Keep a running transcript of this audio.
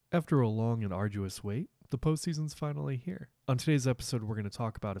After a long and arduous wait, the postseason's finally here. On today's episode, we're going to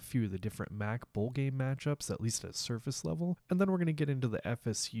talk about a few of the different MAC bowl game matchups, at least at surface level, and then we're going to get into the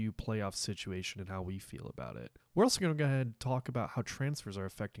FSU playoff situation and how we feel about it. We're also going to go ahead and talk about how transfers are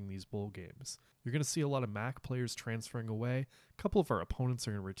affecting these bowl games. You're going to see a lot of MAC players transferring away. A couple of our opponents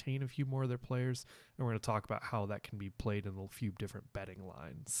are going to retain a few more of their players, and we're going to talk about how that can be played in a few different betting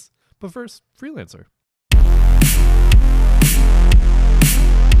lines. But first, Freelancer.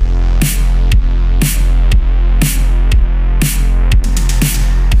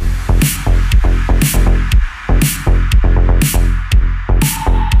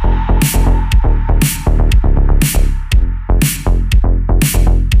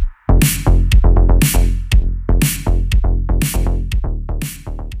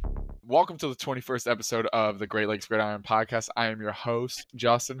 Welcome to the 21st episode of the Great Lakes Gridiron Podcast. I am your host,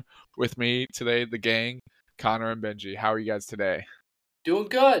 Justin. With me today, the gang, Connor and Benji. How are you guys today? Doing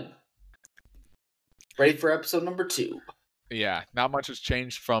good. Ready for episode number 2. Yeah, not much has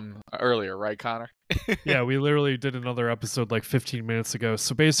changed from earlier, right, Connor? Yeah, we literally did another episode like 15 minutes ago.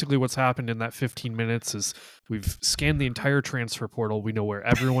 So basically what's happened in that 15 minutes is we've scanned the entire transfer portal. We know where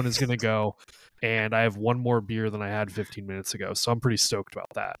everyone is going to go. And I have one more beer than I had 15 minutes ago. So I'm pretty stoked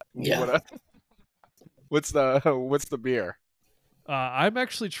about that. Yeah. What's the beer? I'm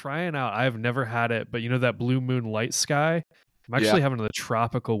actually trying out. I've never had it, but you know that Blue Moon Light Sky? I'm actually having the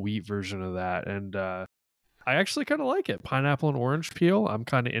tropical wheat version of that. And I actually kind of like it. Pineapple and orange peel. I'm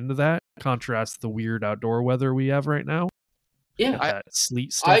kind of into that. Contrast the weird outdoor weather we have right now. Yeah, that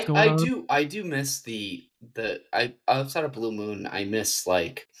sleet stuff going on. I do miss the outside of Blue Moon. I miss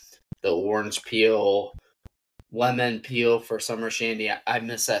like the orange peel, lemon peel for summer shandy. I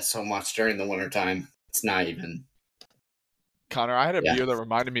miss that so much during the wintertime. It's not even. Connor, I had a beer that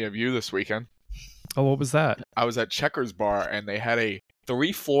reminded me of you this weekend. Oh, what was that? I was at Checkers Bar and they had a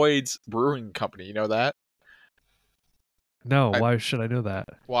Three Floyds Brewing Company. You know that? No, why should I know that?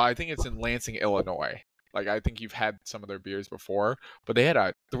 Well, I think it's in Lansing, Illinois. Like, I think you've had some of their beers before, but they had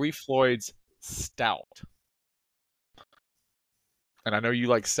a Three Floyds Stout. And I know you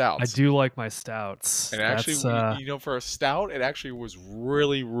like stouts. I do like my stouts. And actually, for a stout, it actually was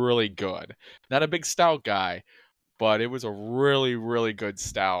really, really good. Not a big stout guy, but it was a really, really good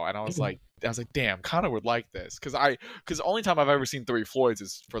stout. And I was like, damn, Connor would like this. Because the only time I've ever seen Three Floyds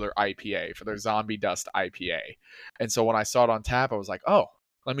is for their IPA, for their Zombie Dust IPA. And so when I saw it on tap, I was like, oh,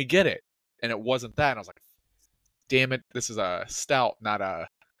 let me get it. And it wasn't that. And I was like, damn it, this is a stout, not a...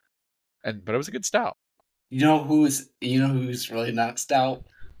 But it was a good stout. You know who's really not stout?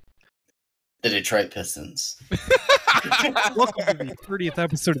 The Detroit Pistons. Welcome to the 30th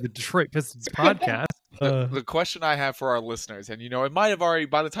episode of the Detroit Pistons podcast. The question I have for our listeners, and it might have already,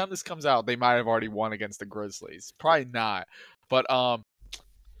 by the time this comes out, they might have already won against the Grizzlies. Probably not. But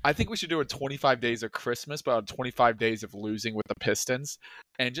I think we should do a 25 days of Christmas, but 25 days of losing with the Pistons,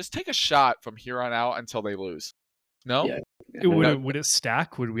 and just take a shot from here on out until they lose. No? Yeah. Would it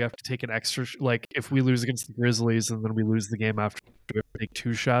stack? Would we have to take an extra, like if we lose against the Grizzlies and then we lose the game after, do we have to take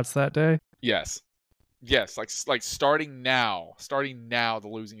 2 shots that day? Yes, like starting now, the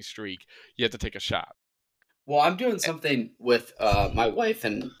losing streak, you have to take a shot. Well, I'm doing something with my wife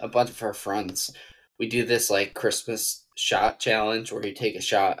and a bunch of her friends. We do this like Christmas shot challenge where you take a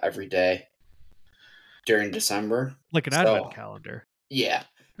shot every day during December. Like an advent calendar. Yeah.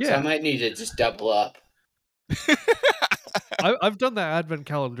 So I might need to just double up. I've done that advent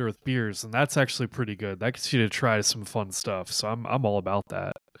calendar with beers, and that's actually pretty good. That gets you to try some fun stuff. So I'm all about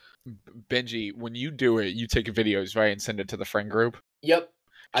that. Benji, when you do it, you take videos, right, and send it to the friend group? Yep.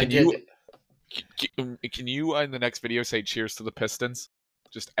 I did. Can you in the next video say cheers to the Pistons?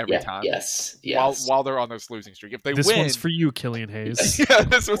 Just every time? Yes. While they're on this losing streak. If they this win... one's for you, Killian Hayes. Yeah,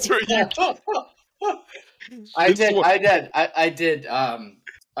 this one's for you. I did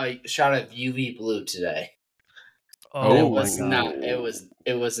a shot of UV blue today. Oh, it wasn't.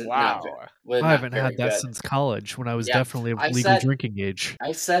 Wow. I haven't had that since college when I was definitely of legal drinking age.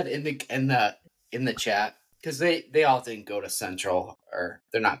 I said in the chat, because they all didn't go to Central, or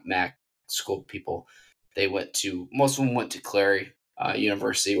they're not MAC school people. Most of them went to Clary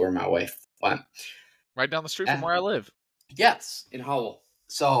University, where my wife went. Right down the street from where I live. Yes, in Howell.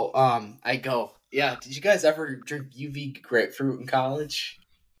 So I go, yeah, did you guys ever drink UV grapefruit in college?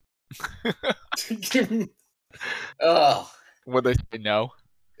 Oh. Would they say no?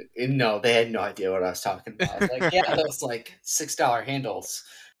 No, they had no idea what I was talking about. I was like, yeah, those like $6 handles.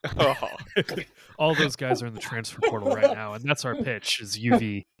 Oh. All those guys are in the transfer portal right now, and that's our pitch: is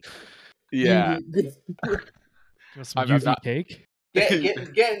UV. Yeah. Some UV cake.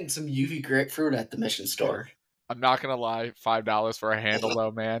 Getting some UV grapefruit at the Mission store. I'm not gonna lie, $5 for a handle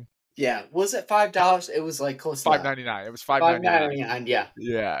though, man. Yeah, was it $5? It was like close to that. $5.99. It was $5.99. $5.99, yeah.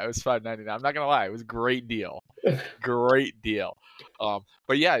 Yeah, it was $5.99. I'm not gonna lie, it was a great deal. Great deal.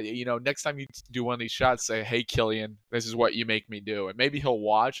 But yeah, next time you do one of these shots, say, "Hey, Killian, this is what you make me do," and maybe he'll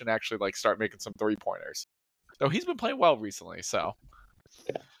watch and actually like start making some 3-pointers. So he's been playing well recently. So,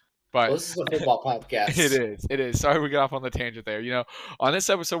 but Well, this is a football podcast. It is. Sorry we got off on the tangent there. On this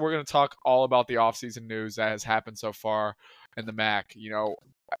episode, we're going to talk all about the offseason news that has happened so far in the MAC.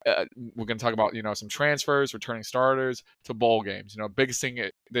 We're going to talk about, some transfers, returning starters to bowl games. Biggest thing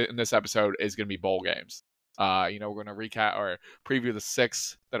in this episode is going to be bowl games. We're going to recap or preview the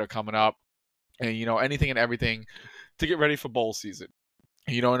 6 that are coming up and, anything and everything to get ready for bowl season.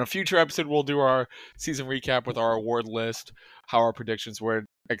 In a future episode, we'll do our season recap with our award list, how our predictions were,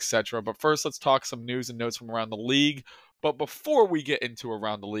 etc. But first, let's talk some news and notes from around the league. But before we get into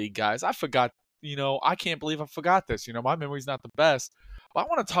around the league, guys, I forgot, I can't believe I forgot this. My memory's not the best. But I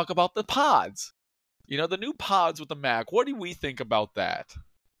want to talk about the pods. The new pods with the MAC. What do we think about that?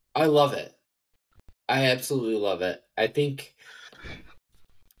 I love it. I absolutely love it. I think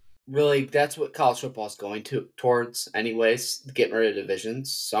really that's what college football is going towards anyways, getting rid of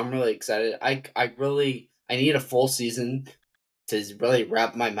divisions. So I'm really excited. I need a full season to really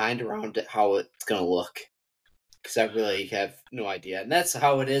wrap my mind around how it's going to look, because I really have no idea. And that's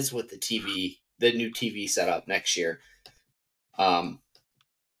how it is with the new TV setup next year.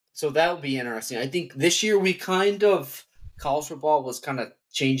 So that'll be interesting. I think this year college football was kind of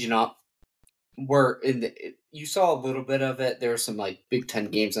changing up. You saw a little bit of it. There were some like Big Ten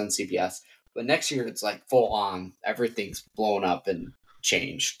games on CBS, but next year it's like full on. Everything's blown up and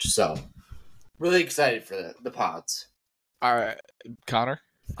changed. So really excited for the pods. All right, Connor.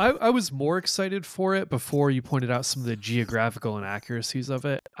 I was more excited for it before you pointed out some of the geographical inaccuracies of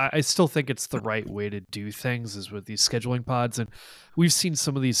it. I still think it's the right way to do things is with these scheduling pods. And we've seen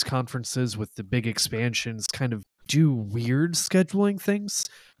some of these conferences with the big expansions kind of do weird scheduling things.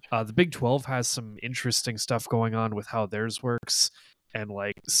 The Big 12 has some interesting stuff going on with how theirs works, and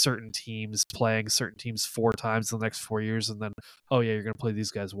like certain teams playing certain teams 4 times in the next 4 years, and then, oh yeah, you're going to play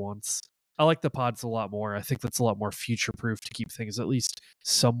these guys once. I like the pods a lot more. I think that's a lot more future-proof to keep things at least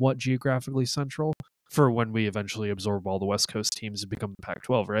somewhat geographically central for when we eventually absorb all the West Coast teams and become the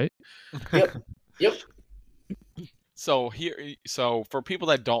Pac-12, right? Yep. So for people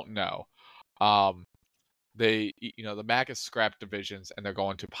that don't know, the MAC has scrapped divisions and they're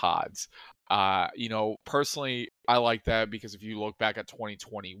going to pods. Personally, I like that because if you look back at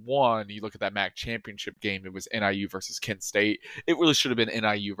 2021, you look at that MAC championship game, it was NIU versus Kent State. It really should have been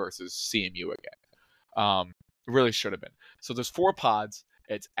NIU versus CMU again. It really should have been. So there's 4 pods.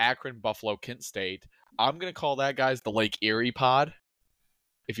 It's Akron, Buffalo, Kent State. I'm going to call that, guys, the Lake Erie pod.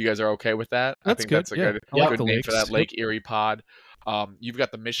 If you guys are okay with that. That's I think good. that's a Yeah. good name Lakes. for that Lake Erie pod. You've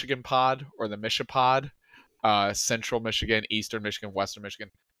got the Michigan pod or the Misha pod. Central Michigan, Eastern Michigan, Western Michigan.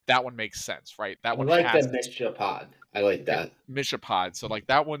 That one makes sense, right? That one I like the Misha pod. I like that. Misha pod. So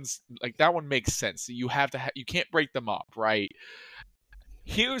that one makes sense. So you have to you can't break them up, right?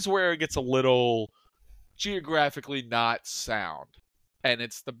 Here's where it gets a little geographically not sound. And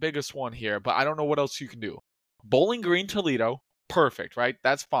it's the biggest one here, but I don't know what else you can do. Bowling Green, Toledo, perfect, right?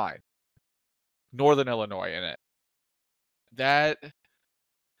 That's fine. Northern Illinois in it.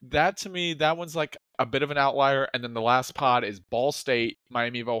 That to me, that one's like a bit of an outlier. And then the last pod is Ball State,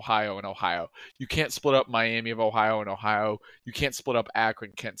 Miami of Ohio, and Ohio. You can't split up Miami of Ohio and Ohio. You can't split up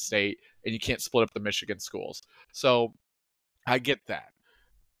Akron, Kent State, and you can't split up the Michigan schools. So I get that.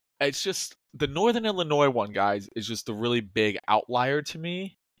 It's just the Northern Illinois one, guys, is just the really big outlier to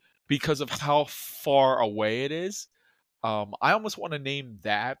me because of how far away it is. I almost want to name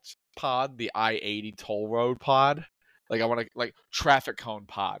that pod the I-80 toll road pod. I want to traffic cone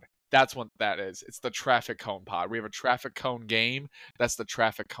pod. That's what that is. It's the traffic cone pod. We have a traffic cone game. That's the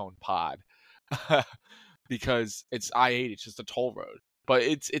traffic cone pod. Because it's I-80. It's just a toll road. But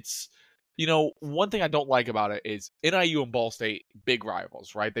it's one thing I don't like about it is NIU and Ball State, big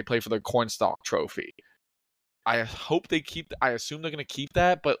rivals, right? They play for the Cornstalk Trophy. I hope they I assume they're going to keep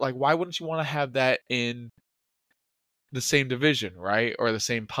that. But why wouldn't you want to have that in the same division, right? Or the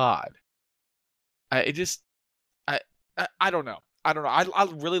same pod? I don't know. I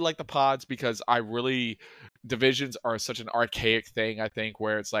really like the pods because divisions are such an archaic thing, I think,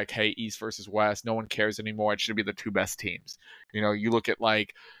 where it's like, hey, East versus West, no one cares anymore. It should be the 2 best teams. You look at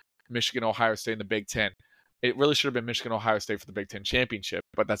Michigan, Ohio State in the Big Ten. It really should have been Michigan, Ohio State for the Big Ten championship,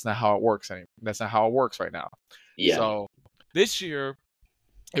 but that's not how it works anymore. That's not how it works right now. Yeah. So this year,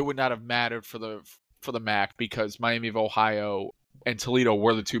 it would not have mattered for the MAC because Miami of Ohio and Toledo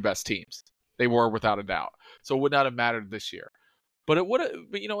were the 2 best teams. They were without a doubt. So it would not have mattered this year. But it would have,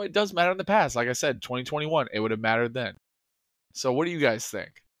 but it does matter in the past. Like I said, 2021, it would have mattered then. So what do you guys think?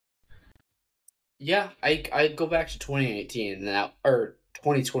 Yeah, I go back to 2018 now, or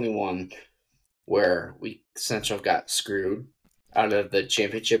 2021, where we essentially got screwed out of the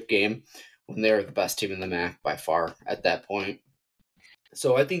championship game when they were the best team in the MAC by far at that point.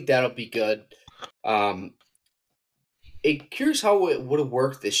 So I think that'll be good. Curious how it would have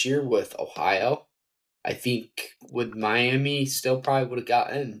worked this year with Ohio. I think with Miami still probably would have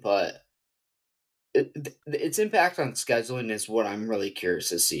gotten, but its impact on scheduling is what I'm really curious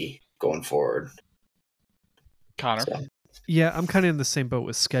to see going forward. Connor? So. Yeah, I'm kind of in the same boat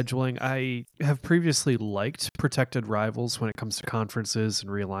with scheduling. I have previously liked protected rivals when it comes to conferences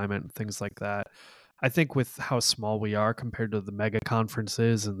and realignment and things like that. I think with how small we are compared to the mega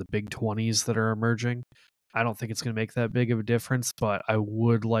conferences and the big 20s that are emerging, I don't think it's going to make that big of a difference, but I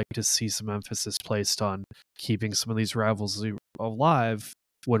would like to see some emphasis placed on keeping some of these rivals alive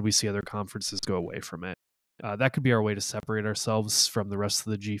when we see other conferences go away from it. That could be our way to separate ourselves from the rest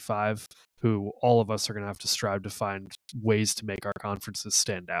of the G5, who all of us are going to have to strive to find ways to make our conferences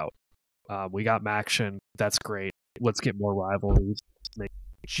stand out. We got Maction. That's great. Let's get more rivalries. Make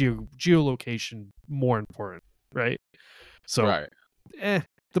geolocation more important, right? So, Right.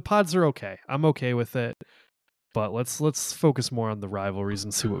 The pods are okay. I'm okay with it. But let's focus more on the rivalries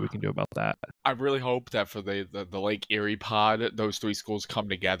and see what we can do about that. I really hope that for the Lake Erie pod, those three schools come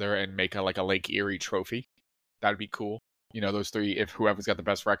together and make a Lake Erie trophy. That'd be cool. Those three, if whoever's got the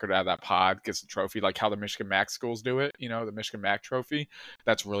best record out of that pod gets a trophy, like how the Michigan MAC schools do it, the Michigan MAC trophy.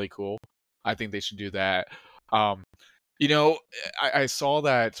 That's really cool. I think they should do that. I saw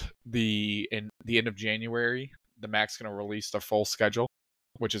that in the end of January, the MAC's going to release the full schedule,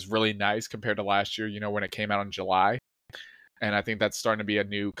 which is really nice compared to last year, when it came out in July. And I think that's starting to be a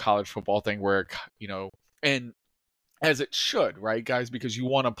new college football thing where, and as it should, right, guys? Because you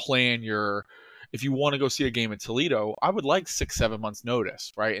want to plan if you want to go see a game in Toledo, I would like 6-7 months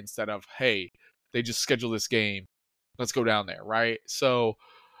notice, right? Instead of, hey, they just scheduled this game, let's go down there, right? So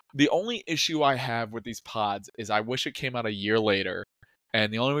the only issue I have with these pods is I wish it came out a year later.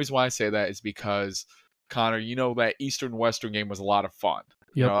 And the only reason why I say that is because, Connor, that Eastern-Western game was a lot of fun.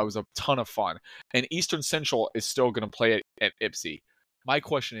 Yep. It was a ton of fun. And Eastern Central is still going to play at Ipsy. My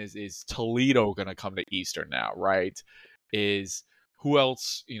question is Toledo going to come to Eastern now, right? Is who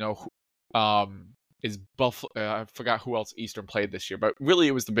else, is Buffalo? I forgot who else Eastern played this year, but really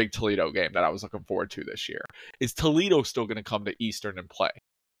it was the big Toledo game that I was looking forward to this year. Is Toledo still going to come to Eastern and play?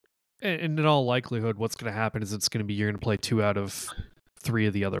 And in all likelihood, what's going to happen is you're going to play 2 out of 3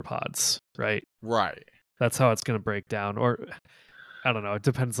 of the other pods, right? Right. That's how it's going to break down. Or I don't know. It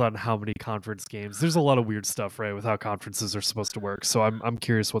depends on how many conference games. There's a lot of weird stuff, right, with how conferences are supposed to work. So I'm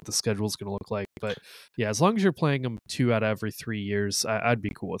curious what the schedule is going to look like. But yeah, as long as you're playing them 2 out of every 3 years, I'd be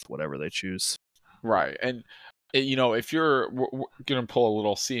cool with whatever they choose. Right. And if we're going to pull a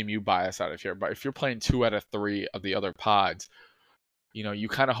little CMU bias out of here, but if you're playing 2 out of 3 of the other pods, you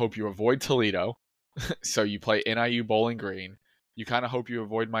kind of hope you avoid Toledo. So you play NIU Bowling Green. You kind of hope you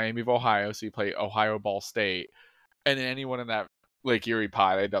avoid Miami of Ohio. So you play Ohio Ball State. And then anyone in that Lake Erie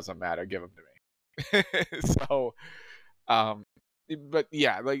pod, it doesn't matter. Give them to me. So, but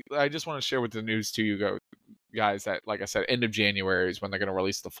yeah, I just want to share with the news to you guys that, like I said, end of January is when they're going to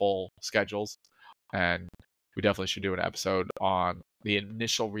release the full schedules. And we definitely should do an episode on the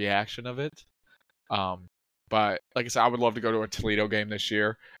initial reaction of it. But like I said, I would love to go to a Toledo game this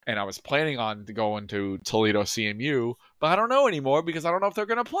year, and I was planning on going to Toledo CMU, but I don't know anymore because I don't know if they're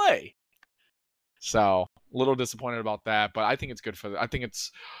going to play. So a little disappointed about that, but I think it's good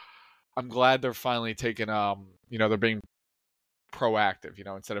I'm glad they're finally taking, they're being proactive,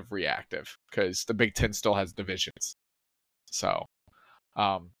 instead of reactive, because the Big Ten still has divisions. So,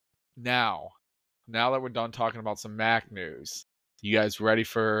 now that we're done talking about some MAC news, you guys ready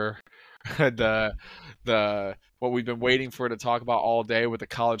for the what we've been waiting for to talk about all day with the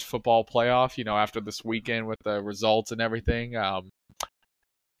college football playoff, after this weekend with the results and everything?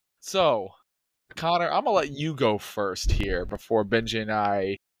 So, Connor, I'm gonna let you go first here before Benji and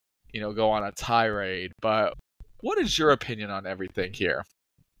I, go on a tirade. But what is your opinion on everything here?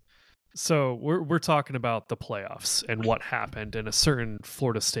 So we're talking about the playoffs and what happened, and a certain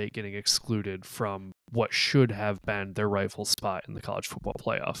Florida State getting excluded from what should have been their rightful spot in the college football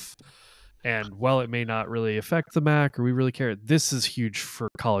playoff. And while it may not really affect the MAC or we really care, this is huge for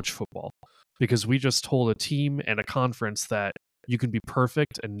college football because we just told a team and a conference that you can be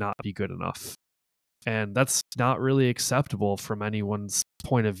perfect and not be good enough. And that's not really acceptable from anyone's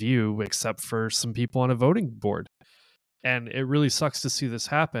point of view except for some people on a voting board. And it really sucks to see this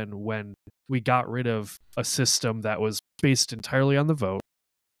happen when we got rid of a system that was based entirely on the vote,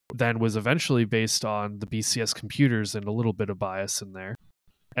 then was eventually based on the BCS computers and a little bit of bias in there.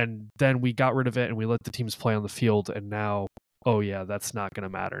 And then we got rid of it and we let the teams play on the field. And now, oh yeah, that's not going to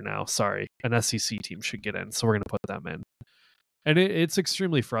matter now. Sorry, an SEC team should get in, so we're going to put them in. And it's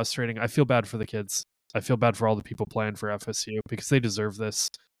extremely frustrating. I feel bad for the kids. I feel bad for all the people playing for FSU because they deserve this.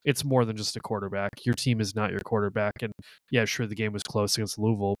 It's more than just a quarterback. Your team is not your quarterback. And yeah, sure, the game was close against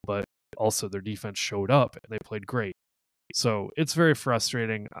Louisville, but also their defense showed up and they played great. So it's very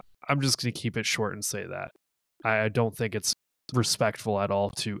frustrating. I'm just going to keep it short and say that. I don't think it's respectful at all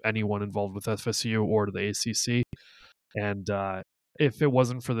to anyone involved with FSU or to the ACC. And if it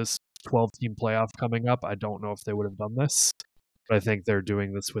wasn't for this 12-team playoff coming up, I don't know if they would have done this. But I think they're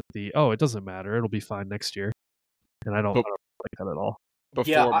doing this with it doesn't matter. It'll be fine next year. And I don't like that at all.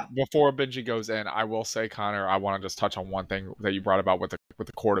 Before Benji goes in, I will say, Connor, I want to just touch on one thing that you brought about with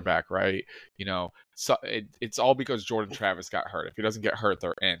the quarterback, right? You know, so it's all because Jordan Travis got hurt. If he doesn't get hurt,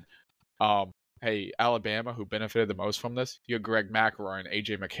 they're in. Hey, Alabama, who benefited the most from this, you had Greg McElroy and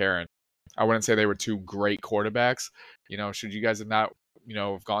AJ McCarron. I wouldn't say they were two great quarterbacks. You know, should you guys have not,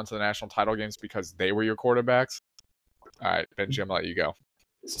 have gone to the national title games because they were your quarterbacks? All right, Benji, I'm gonna let you go.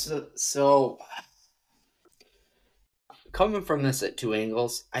 So coming from this at two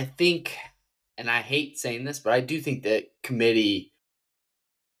angles, I think, and I hate saying this, but I do think that committee,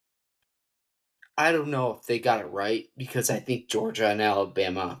 I don't know if they got it right, because I think Georgia and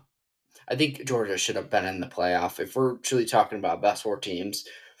Alabama, I think Georgia should have been in the playoff. If we're truly talking about best four teams,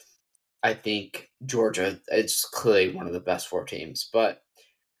 I think Georgia is clearly one of the best four teams. But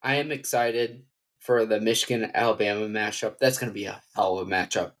I am excited for the Michigan-Alabama matchup. That's going to be a hell of a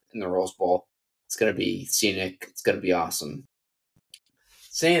matchup in the Rose Bowl. It's going to be scenic. It's going to be awesome.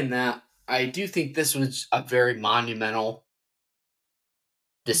 Saying that, I do think this was a very monumental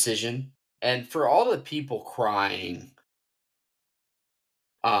decision. And for all the people crying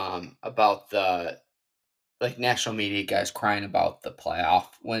about the national media guys crying about the playoff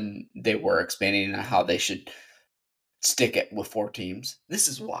when they were expanding on how they should stick it with four teams, this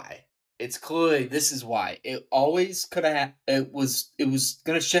is why. It's clearly this is why. It always could have. It was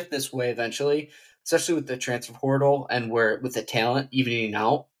going to shift this way eventually, especially with the transfer portal and with the talent evening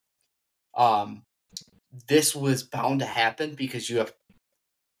out. This was bound to happen because you have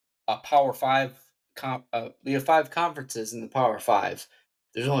a Power Five. We have five conferences in the Power Five.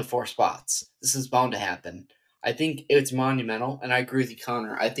 There's only 4 spots. This is bound to happen. I think it's monumental, and I agree with you,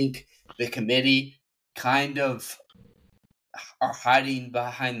 Connor. I think the committee kind of are hiding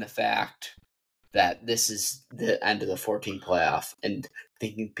behind the fact that this is the end of the 14 playoff and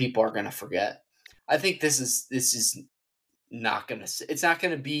thinking people are going to forget. I think this is not going to. It's not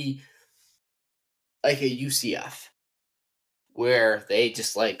going to be like a UCF where they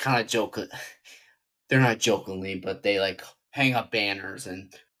just kind of joke. They're not jokingly, but they hang up banners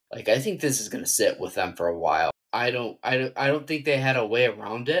and I think this is going to sit with them for a while. I don't think they had a way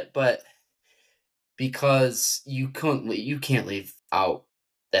around it, but because you can't leave out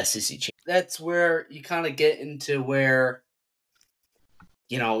the SEC. That's where you kind of get into where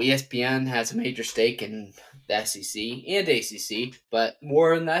ESPN has a major stake in the SEC and ACC, but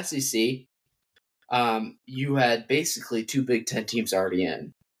more in the SEC. You had basically 2 Big Ten teams already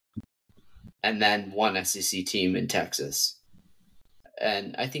in, and then 1 SEC team in Texas.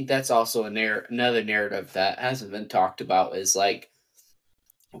 And I think that's also another narrative that hasn't been talked about is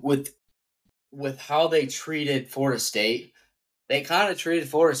with how they treated Florida State. They kind of treated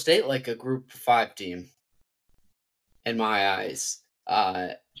Florida State like a Group 5 team, in my eyes,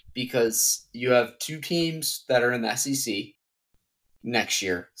 because you have 2 teams that are in the SEC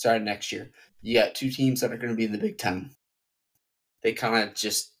starting next year. You got 2 teams that are going to be in the Big Ten. They kind of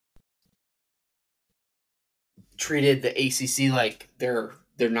just treated the ACC like they're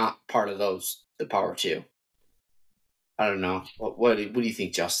not part of the Power 2. I don't know. What do you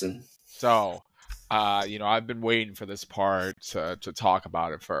think, Justin? So, I've been waiting for this part to talk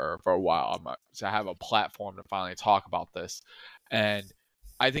about it for a while. To have a platform to finally talk about this, and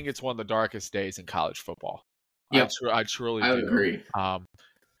I think it's one of the darkest days in college football. Yep. I truly I do. agree.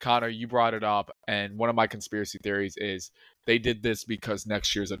 Connor, you brought it up, and one of my conspiracy theories is they did this because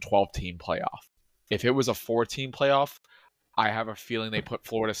next year's a 12-team playoff. If it was a 4-team playoff, I have a feeling they put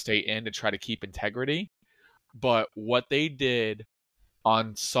Florida State in to try to keep integrity. But what they did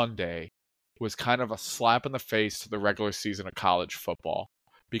on Sunday was kind of a slap in the face to the regular season of college football,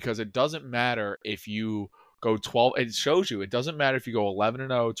 because it doesn't matter if you go 12. It shows you it doesn't matter if you go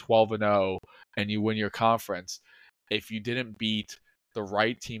 11-0, 12-0, and you win your conference. If you didn't beat the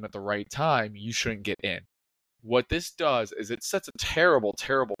right team at the right time, you shouldn't get in. what this does is it sets a terrible,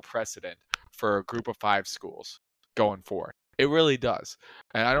 terrible precedent for a group of 5 schools going forward. It really does.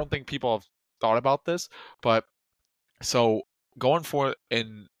 And I don't think people have thought about this, but so going forward,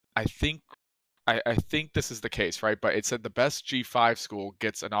 and I think I think this is the case, right? But it said the best G5 school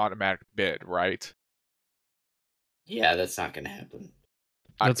gets an automatic bid, right? Yeah, that's not going to happen.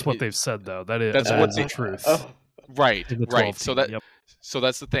 That's what they've said, though. That is That's what the they truth. Right, In the right. 12 So team, yep.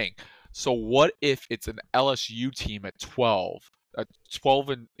 that's the thing. So what if it's an LSU team at 12, a 12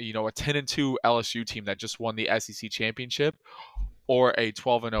 and a 10-2 LSU team that just won the SEC championship, or a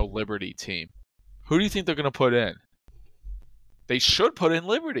 12-0 Liberty team? Who do you think they're going to put in? They should put in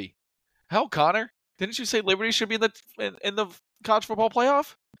Liberty. Hell, Connor, didn't you say Liberty should be in the college football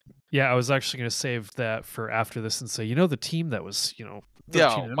playoff? Yeah, I was actually going to save that for after this and say, the team that was, Yeah,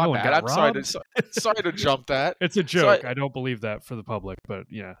 my bad. I'm sorry to jump that. It's a joke. I don't believe that for the public, but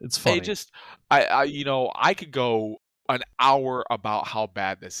yeah, it's funny. I could go an hour about how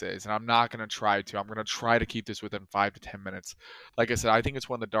bad this is, and I'm not going to try to. I'm going to try to keep this within 5 to 10 minutes. Like I said, I think it's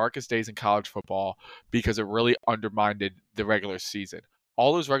one of the darkest days in college football because it really undermined the regular season.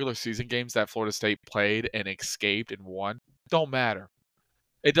 All those regular season games that Florida State played and escaped and won don't matter.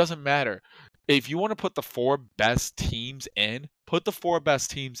 It doesn't matter. If you want to put the 4 best teams in, put the 4 best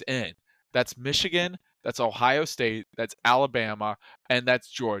teams in. That's Michigan, that's Ohio State, that's Alabama, and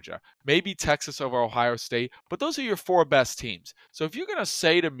that's Georgia. Maybe Texas over Ohio State, but those are your 4 best teams. So if you're going to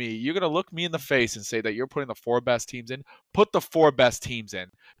say to me, you're going to look me in the face and say that you're putting the 4 best teams in, put the 4 best teams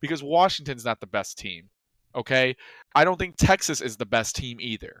in, because Washington's not the best team. Okay? I don't think Texas is the best team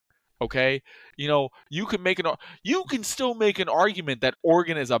either. Okay, you can still make an argument that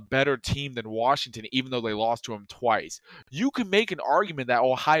Oregon is a better team than Washington, even though they lost to them twice. You can make an argument that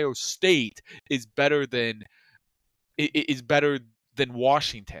Ohio State is better than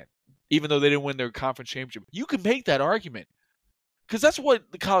Washington, even though they didn't win their conference championship. You can make that argument because that's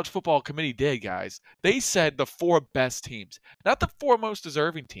what the college football committee did, guys. They said the 4 best teams, not the 4 most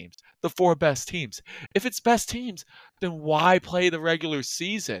deserving teams, the 4 best teams. If it's best teams, then why play the regular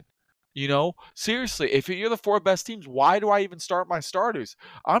season? Seriously, if you're the 4 best teams, why do I even start my starters?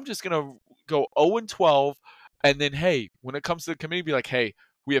 I'm just going to go 0-12, and then, hey, when it comes to the committee, be like, hey,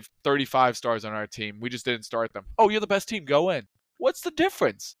 we have 35 stars on our team. We just didn't start them. Oh, you're the best team. Go in. What's the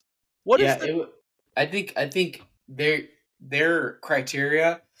difference? I think their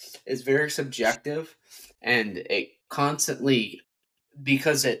criteria is very subjective, and it constantly,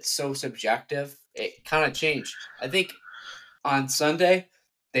 because it's so subjective, it kind of changed. I think on Sunday,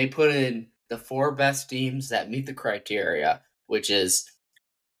 they put in the 4 best teams that meet the criteria, which is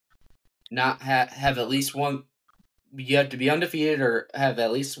not have at least one. You have to be undefeated or have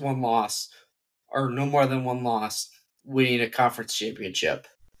at least 1 loss, or no more than 1 loss, winning a conference championship.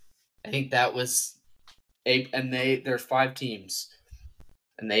 I think that was there's 5 teams,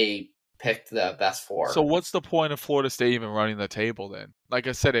 and they picked the best 4. So what's the point of Florida State even running the table then? Like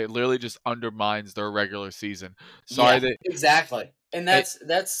I said, it literally just undermines their regular season. Exactly. And that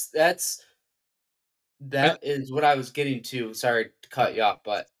is what I was getting to. Sorry to cut you off,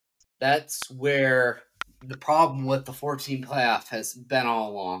 but that's where the problem with the 14 playoff has been all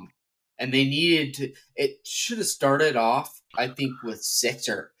along. And they needed to. It should have started off, I think, with 6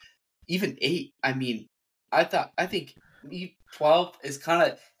 or even 8. I mean, I think 12 is kind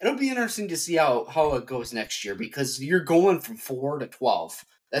of. It'll be interesting to see how it goes next year, because you're going from 4 to 12.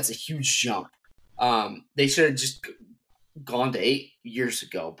 That's a huge jump. They should have just gone to 8 years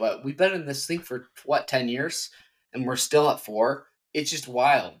ago, but we've been in this thing for 10 years, and we're still at 4. It's just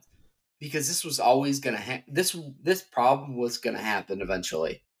wild, because this was always going to this problem was going to happen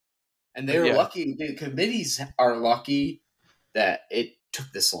eventually, and they were lucky. The committees are lucky that it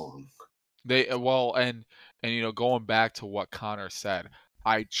took this long. Going back to what Connor said,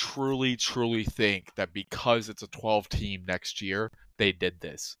 I truly think that because it's a 12 team next year, they did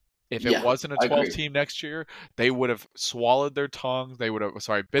this. If it wasn't a 12 team next year, they would have swallowed their tongue. They would have,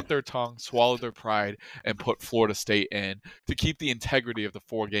 bit their tongue, swallowed their pride, and put Florida State in to keep the integrity of the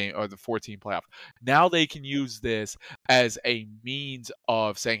 4-team playoff. Now they can use this as a means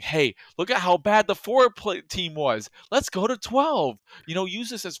of saying, hey, look at how bad the 4-team was. Let's go to 12. Use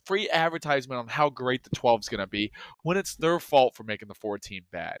this as free advertisement on how great the 12 is going to be when it's their fault for making the 4-team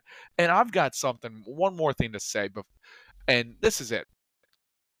bad. And I've got one more thing to say, and this is it.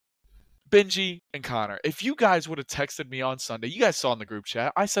 Benji and Connor, if you guys would have texted me on Sunday, you guys saw in the group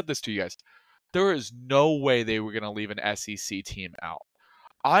chat, I said this to you guys, there is no way they were going to leave an SEC team out.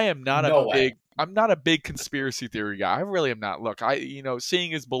 I'm not a big conspiracy theory guy. I really am not. Look,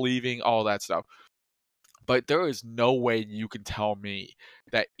 seeing is believing, all that stuff. But there is no way you can tell me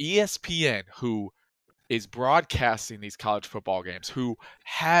that ESPN, who is broadcasting these college football games, who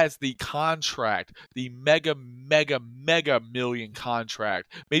has the contract, the mega million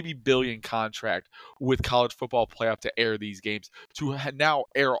contract, maybe billion contract with college football playoff to air these games, to now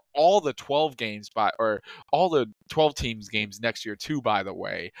air all the 12 games or all the 12 teams games next year too, by the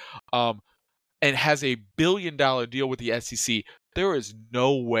way, and has a $1 billion deal with the SEC. There is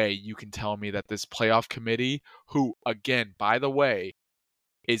no way you can tell me that this playoff committee, who, again, by the way,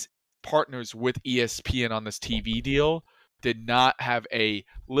 is partners with ESPN on this TV deal, did not have a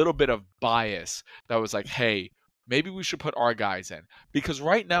little bit of bias that was like, hey, maybe we should put our guys in. Because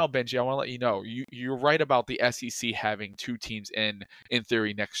right now, Benji, I want to let you know, you're right about the SEC having 2 teams in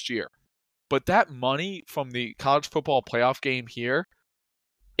theory next year. But that money from the college football playoff game here,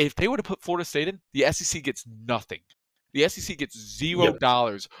 if they were to put Florida State in, the SEC gets nothing. The SEC gets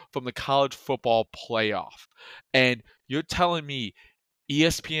 $0 from the college football playoff. And you're telling me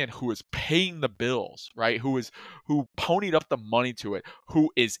ESPN, who is paying the bills, right? Who ponied up the money to it,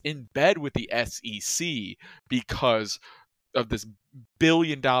 who is in bed with the SEC because of this $1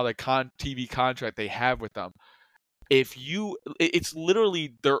 billion TV contract they have with them. It's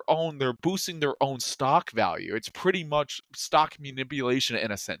literally they're boosting their own stock value. It's pretty much stock manipulation in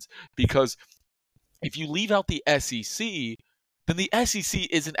a sense, because if you leave out the SEC, then the SEC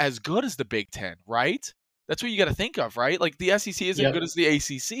isn't as good as the Big Ten, right? That's what you got to think of, right? Like the SEC isn't good as the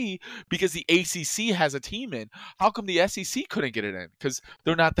ACC because the ACC has a team in. How come the SEC couldn't get it in? Because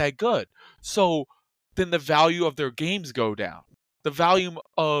they're not that good. So then the value of their games go down. The value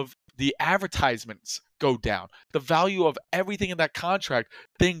of the advertisements go down. The value of everything in that contract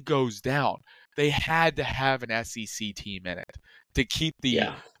then goes down. They had to have an SEC team in it to keep the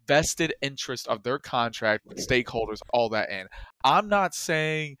vested interest of their contract, stakeholders, all that in. I'm not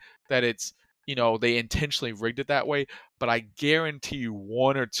saying that it's, they intentionally rigged it that way, but I guarantee you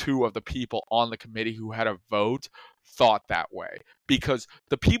 1 or 2 of the people on the committee who had a vote thought that way, because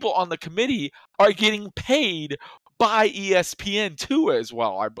the people on the committee are getting paid by ESPN too as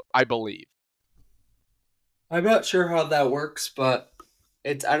well, I believe. I'm not sure how that works, but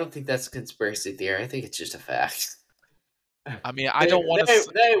I don't think that's a conspiracy theory. I think it's just a fact. I mean, I don't want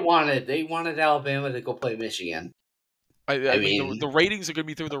to. They wanted Alabama to go play Michigan. I mean, the ratings are going to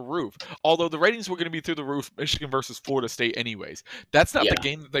be through the roof. Although the ratings were going to be through the roof, Michigan versus Florida State anyways. That's not the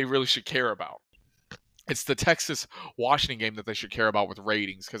game that they really should care about. It's the Texas-Washington game that they should care about with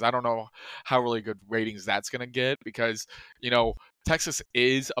ratings, because I don't know how really good ratings that's going to get, because, Texas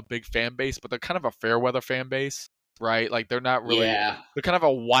is a big fan base, but they're kind of a fair weather fan base, right? Like they're not really they're kind of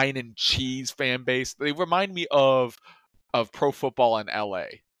a wine and cheese fan base. They remind me of pro football in LA.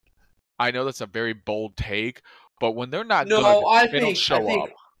 I know that's a very bold take, but when they're not good, they don't show up.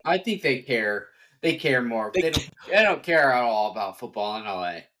 I think they care. They care more. They don't care at all about football in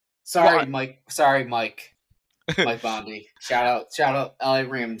LA. Sorry, Mike. Sorry, Mike. Mike Bondi. Shout out LA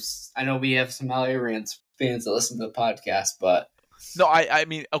Rams. I know we have some LA Rams fans that listen to the podcast, but no, I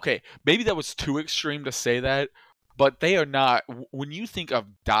mean, okay, maybe that was too extreme to say that, but they are not. When you think of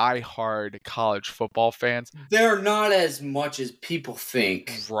die-hard college football fans, they're not as much as people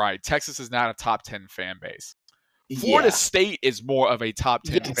think. Right. Texas is not a top 10 fan base. Florida State is more of a top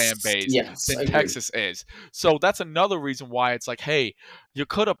 10 fan base than Texas is. So that's another reason why it's like, hey, you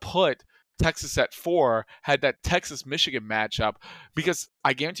could have put Texas at 4, had that Texas-Michigan matchup, because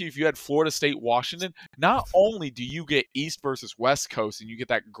I guarantee you if you had Florida State-Washington, not only do you get East versus West Coast and you get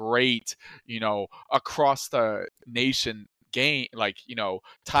that great, across the nation game, like,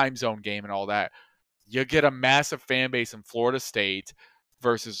 time zone game and all that, you get a massive fan base in Florida State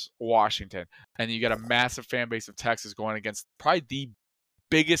versus Washington, and you get a massive fan base of Texas going against probably the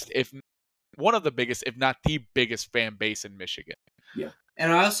biggest, if one of the biggest, if not the biggest fan base in Michigan. Yeah.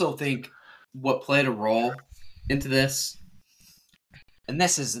 And I also think what played a role into this, and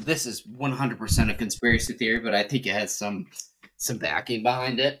this is 100% a conspiracy theory, but I think it has some backing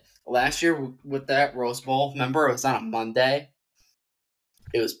behind it. Last year with that Rose Bowl, remember it was on a Monday.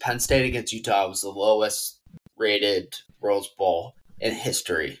 It was Penn State against Utah. It was the lowest rated Rose Bowl in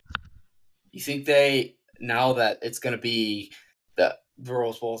history. You think now that it's going to be the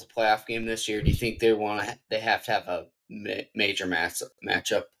Rose Bowl is a playoff game this year, do you think they have to have a major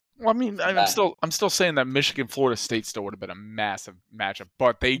matchup? Well, I mean, I'm still saying that Michigan Florida State still would have been a massive matchup,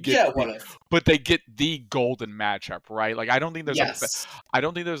 but they get the golden matchup, right? Like I don't think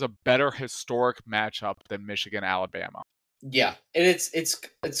there's a better historic matchup than Michigan Alabama. Yeah, and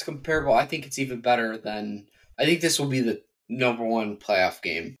it's comparable. I think it's even better than. I think this will be the number 1 playoff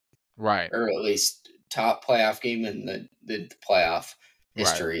game, right? Or at least top playoff game in the playoff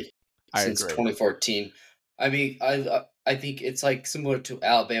history since 2014. I mean, I think it's like similar to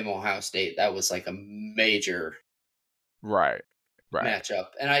Alabama Ohio State. That was like a major Right. matchup,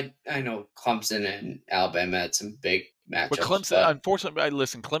 and I know Clemson and Alabama had some big But matchups, Clemson, but unfortunately,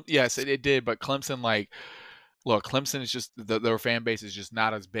 listen, yes, it did, but Clemson, look, Clemson is just their fan base is just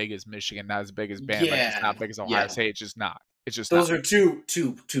not as big as Michigan, not as big as Bama, just yeah, not big as Ohio yeah, State. It's just not. It's just not. those are two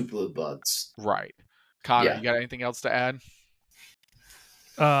blue bloods. Right. Connor, Yeah. you got anything else to add?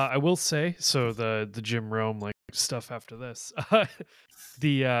 I will say, so the Jim Rome like stuff after this.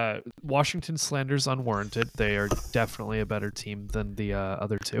 The Washington slander's unwarranted. They are definitely a better team than the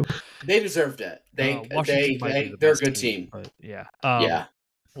other two. They deserved it. Washington might be the They're a best good team, team. but yeah. Yeah.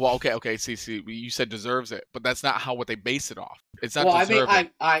 Well, okay. See, you said deserves it, but that's not what they base it off. It's not Well, I mean,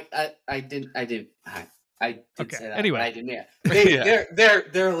 deserving. I did Okay, say that. anyway. But I didn't. Yeah. Yeah.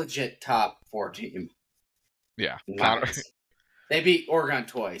 They're a legit top 4 team. Yeah. Connor. They beat Oregon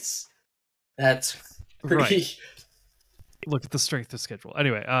twice. That's pretty. Right. Look at the strength of schedule.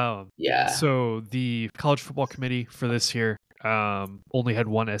 Anyway, Yeah. so the college football committee for this year only had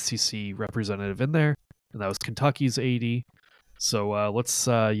one SEC representative in there, and that was Kentucky's AD. So let's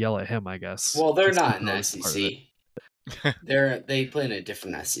yell at him, I guess. Well, they're Let's not keep in notice part of SEC. They play in a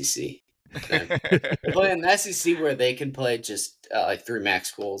different SEC. They play in the SEC where they can play just like 3 MAC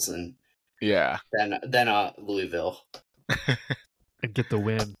schools and Yeah. then Louisville. and get the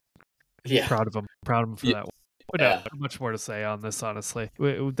win. Yeah. Proud of them for Yeah. that one. But no, not much more to say on this, honestly.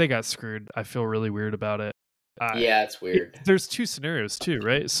 They got screwed. I feel really weird about it. Yeah, it's weird. There's 2 scenarios too,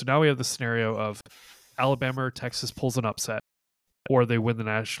 right? So now we have the scenario of Alabama or Texas pulls an upset, or they win the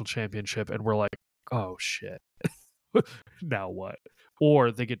national championship, and we're like, oh shit, now what?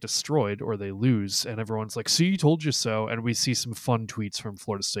 Or they get destroyed, or they lose, and everyone's like, see, told you so, and we see some fun tweets from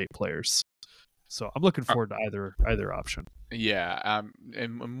Florida State players. So I'm looking forward to either option. Yeah,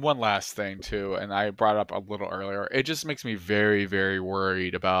 and one last thing too, and I brought it up a little earlier. It just makes me very, very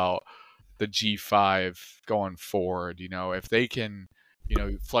worried about the G5 going forward. If they can,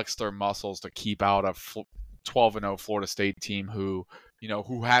 flex their muscles to keep out a 12-0 Florida State team who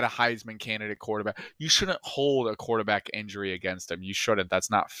had a Heisman candidate quarterback. You shouldn't hold a quarterback injury against them. You shouldn't. That's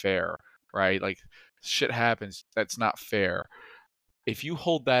not fair, right? Like, shit happens. That's not fair. If you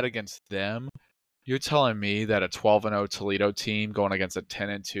hold that against them, you're telling me that a 12-0 Toledo team going against a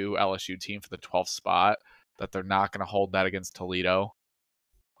 10-2 LSU team for the 12th spot, that they're not going to hold that against Toledo?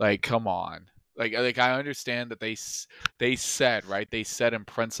 Like, come on. Like I understand that they said, right? They said in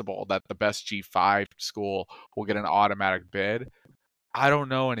principle that the best G5 school will get an automatic bid. I don't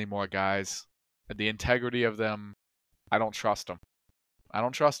know anymore, guys. The integrity of them, I don't trust them.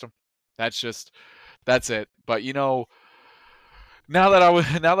 That's it. But now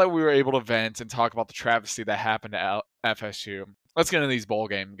that we were able to vent and talk about the travesty that happened to FSU, let's get into these bowl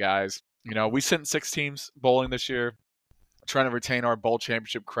game, guys. We sent 6 teams bowling this year, trying to retain our bowl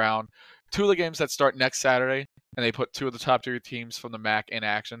championship crown. 2 of the games that start next Saturday, and they put 2 of the top 3 teams from the MAC in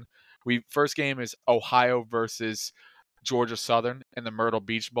action. First game is Ohio versus Georgia Southern in the Myrtle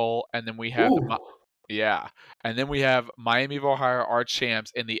Beach Bowl, and then we have and then we have Miami of Ohio, our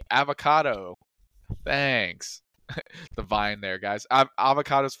champs, in the Avocado. Thanks. The vine there, guys.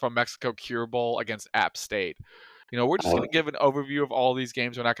 Avocados from Mexico Cure Bowl against App State. We're just going to give an overview of all these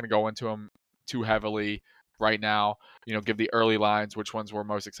games. We're not going to go into them too heavily right now. Give the early lines, which ones we're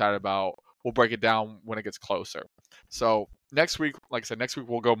most excited about. We'll break it down when it gets closer. So next week, like I said,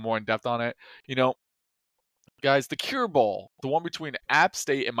 we'll go more in depth on it. Guys, the Cure Bowl, the one between App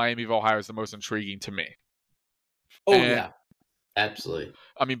State and Miami of Ohio, is the most intriguing to me. Yeah, absolutely.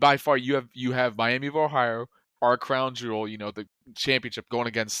 I mean, by far, you have Miami of Ohio, our crown jewel, the championship, going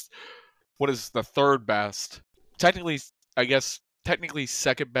against what is the 3rd best. Technically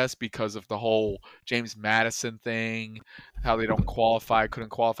second best because of the whole James Madison thing, how they couldn't qualify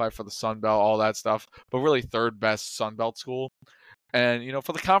for the Sun Belt, all that stuff. But really 3rd best Sun Belt school. And,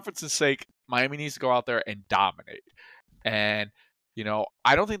 for the conference's sake, Miami needs to go out there and dominate. And,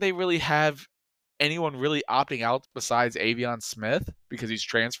 I don't think they really have anyone really opting out besides Avion Smith because he's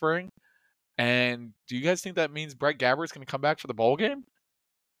transferring. And do you guys think that means Brett Gabbert is going to come back for the bowl game?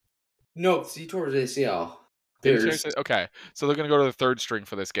 No, because he tore his ACL. Okay, so they're going to go to the 3rd string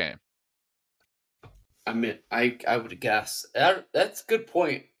for this game. I mean, I would guess. That's a good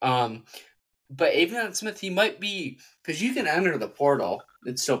point. But Avion Smith, he might be, because you can enter the portal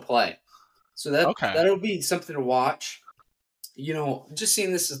and still play. So that'll be something to watch. Just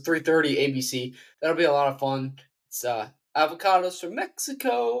seeing this is 3:30 ABC, that'll be a lot of fun. It's Avocados from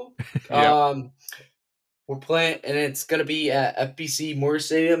Mexico. Yep. We're playing, and it's going to be at FBC Moore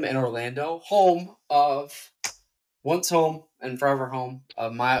Stadium in Orlando, once home and forever home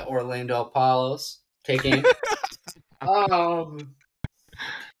of my Orlando Apollos. K game. Won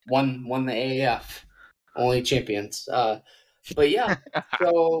the AAF. Only champions. But yeah,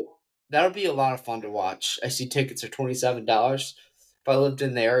 so that'll be a lot of fun to watch. I see tickets are $27. If I lived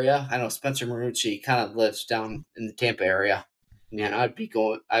in the area, I know Spencer Marucci kind of lives down in the Tampa area. Man,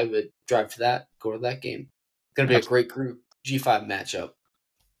 I would drive to that, go to that game. It's gonna be a great group G5 matchup.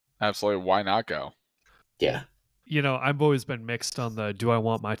 Absolutely. Why not go? Yeah. I've always been mixed on do I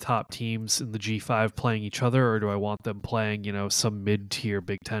want my top teams in the G5 playing each other, or do I want them playing, some mid-tier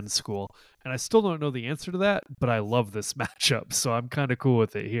Big Ten school? And I still don't know the answer to that, but I love this matchup, so I'm kind of cool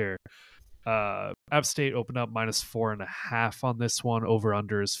with it here. App State opened up -4.5 on this one. Over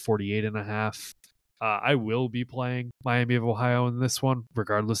under is 48.5. I will be playing Miami of Ohio in this one,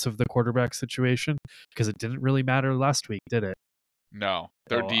 regardless of the quarterback situation, because it didn't really matter last week, did it? No,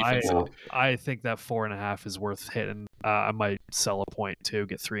 their So defense. I think that 4.5 is worth hitting. I might sell a point too,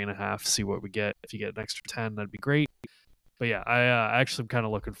 get 3.5, see what we get. If you get an extra 10, that'd be great. But yeah, I actually am kind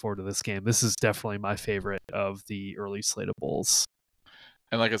of looking forward to this game. This is definitely my favorite of the early slate of bowls.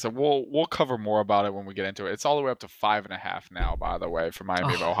 And like I said, we'll cover more about it when we get into it. It's all the way up to 5.5 now, by the way, for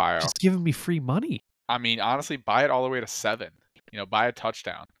Miami of Ohio. Just giving me free money. I mean, honestly, buy it all the way to 7. Buy a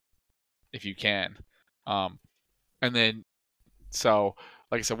touchdown if you can. And then, so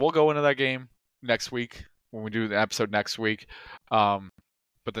like I said, we'll go into that game next week when we do the episode next week.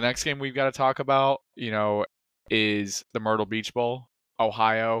 But the next game we've got to talk about, is the Myrtle Beach Bowl,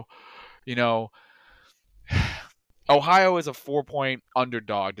 Ohio. Ohio is a 4-point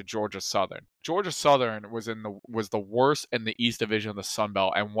underdog to Georgia Southern. Georgia Southern was the worst in the East Division of the Sun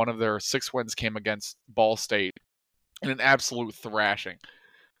Belt, and one of their 6 wins came against Ball State in an absolute thrashing.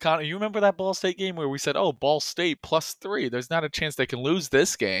 Connor, you remember that Ball State game where we said, "Oh, Ball State +3. There's not a chance they can lose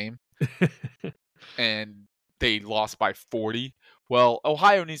this game," and they lost by 40. Well,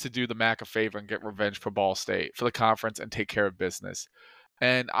 Ohio needs to do the MAC a favor and get revenge for Ball State for the conference and take care of business.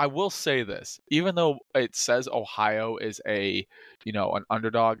 And I will say this, even though it says Ohio is an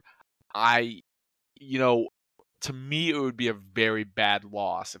underdog, to me, it would be a very bad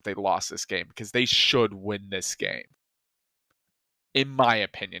loss if they lost this game because they should win this game, in my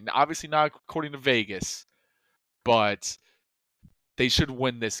opinion. Obviously not according to Vegas, but they should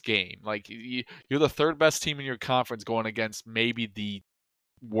win this game. Like, you're the third best team in your conference going against maybe the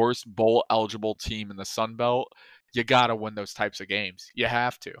worst bowl eligible team in the Sun Belt. You got to win those types of games. You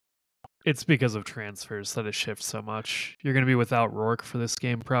have to. It's because of transfers that it shifts so much. You're going to be without Rourke for this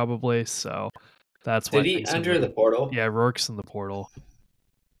game probably, so that's why. Did he enter the portal? Yeah, Rourke's in the portal.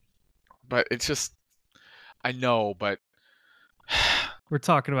 But it's just, I know, but we're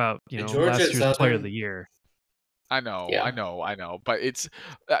talking about, last year's player of the year. I know. But it's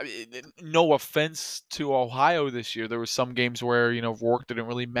no offense to Ohio this year. There were some games where, Rourke didn't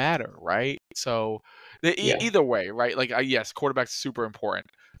really matter, right? So either way, right? Like, yes, quarterback's super important.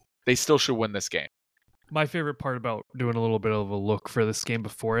 They still should win this game. My favorite part about doing a little bit of a look for this game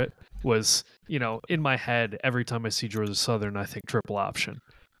before it was, in my head, every time I see Georgia Southern, I think triple option.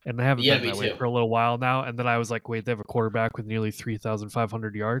 And I haven't been that way for a little while now. And then I was like, wait, they have a quarterback with nearly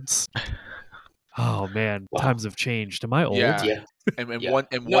 3,500 yards? Oh man, wow. Times have changed. Am I old? Yeah. And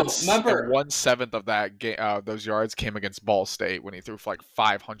 1/7 of that game, those yards came against Ball State when he threw for like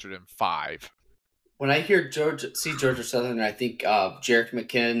 505. When I hear Georgia Southern, I think Jerick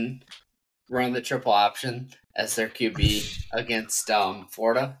McKinnon run the triple option as their QB against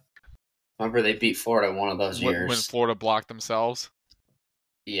Florida. Remember they beat Florida one of those years when Florida blocked themselves.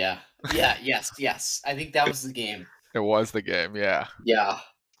 Yeah. Yes. I think that was the game. It was the game. Yeah. Yeah.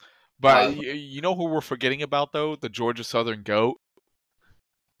 But you know who we're forgetting about, though? The Georgia Southern GOAT?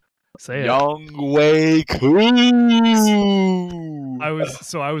 Say it. Younghoe Koo!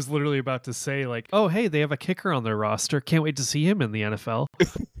 I was literally about to say, like, oh, hey, they have a kicker on their roster. Can't wait to see him in the NFL.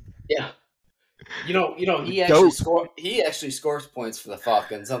 Yeah. He actually scores points for the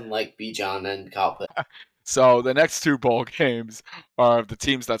Falcons, unlike Bijan and Calvin. So the next 2 bowl games are the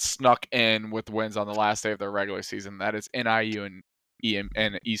teams that snuck in with wins on the last day of their regular season. That is NIU and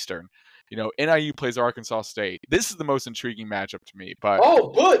Eastern. NIU plays Arkansas State. This is the most intriguing matchup to me. But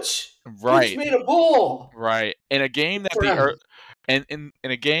Butch, right, Butch made a bowl, right, in a game that in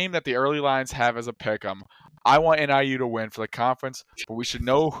a game that the early lines have as a pick'em. I want NIU to win for the conference, but we should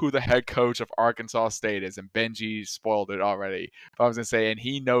know who the head coach of Arkansas State is, and Benji spoiled it already. But I was gonna say, and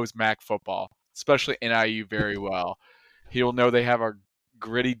he knows MAC football, especially NIU, very well. He'll know they have a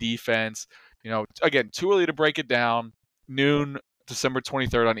gritty defense. Again, too early to break it down. Noon, December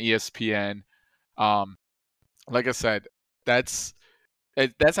 23rd on ESPN. Like I said, that's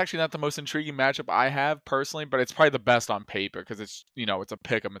That's actually not the most intriguing matchup I have personally, but it's probably the best on paper because it's it's a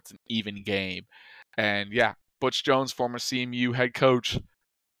pick 'em, it's an even game, and yeah, Butch Jones, former CMU head coach,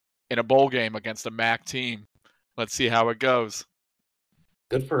 in a bowl game against a MAC team. Let's see how it goes.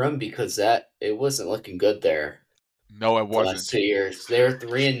 Good for him because it wasn't looking good there No, it the last wasn't. 2 years. They were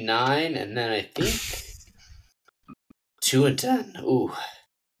 3-9, and then I think 2-10. Ooh,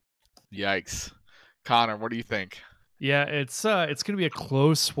 Yikes. Connor, what do you think? Yeah, it's going to be a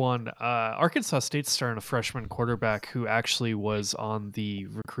close one. Arkansas State's starting a freshman quarterback who actually was on the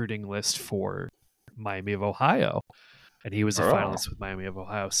recruiting list for Miami of Ohio, and he was a Oh. finalist with Miami of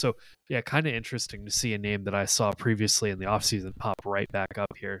Ohio. So yeah, kind of interesting to see a name that I saw previously in the offseason pop right back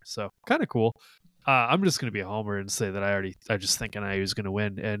up here. So kind of cool. I'm just going to be a homer and say that I just think NIU is going to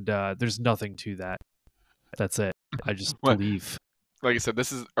win, and there's nothing to that. That's it. I just Well, believe. Like I said,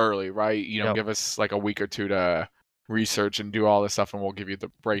 this is early, right? Yep. Give us like a week or two to research and do all this stuff, and we'll give you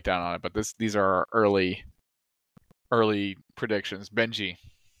the breakdown on it. But these are our early predictions. Benji,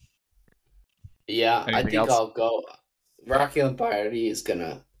 yeah, I anything think else? I'll go. Rocky Lombardi is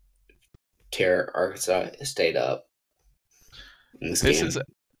gonna tear Arkansas State up in this game.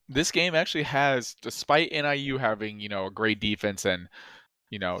 This game actually has, despite NIU having a great defense and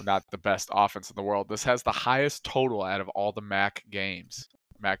not the best offense in the world, this has the highest total out of all the MAC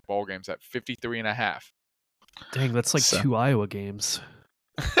bowl games at 53.5. Dang, that's like So- 2 Iowa games.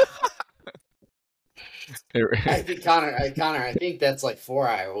 I think Connor. I think that's like 4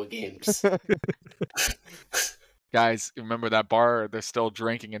 Iowa games. Guys, remember that bar? They're still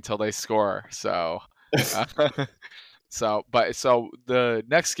drinking until they score. So, so the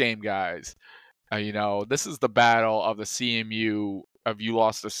next game, guys. This is the battle of the CMU. Of you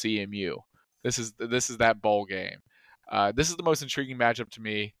lost to CMU. This is that bowl game. This is the most intriguing matchup to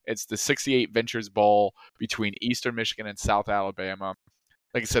me. It's the 68 Ventures Bowl between Eastern Michigan and South Alabama.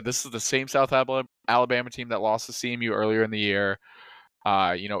 Like I said, this is the same South Alabama team that lost to CMU earlier in the year.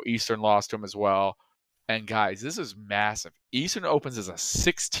 Eastern lost to them as well. And guys, this is massive. Eastern opens as a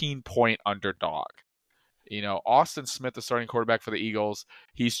 16-point underdog. Austin Smith, the starting quarterback for the Eagles,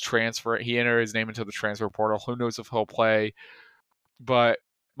 he's transferred. He entered his name into the transfer portal. Who knows if he'll play? But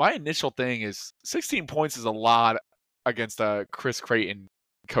my initial thing is 16 points is a lot against a Chris Creighton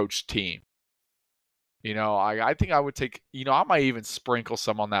coach team. I think I would take, I might even sprinkle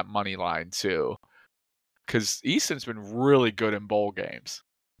some on that money line too. Because Easton's been really good in bowl games.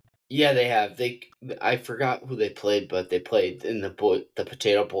 Yeah, they have. I forgot who they played, but they played in the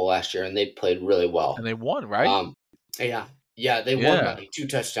Potato Bowl last year, and they played really well. And they won, right? Yeah, they won by 2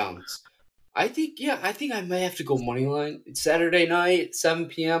 touchdowns. I think I may have to go money line. It's Saturday night, 7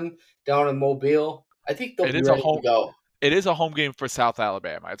 p.m. down in Mobile. I think they'll be ready to go. It is a home game for South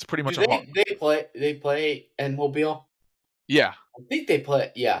Alabama. It's pretty much They play in Mobile? Yeah. I think they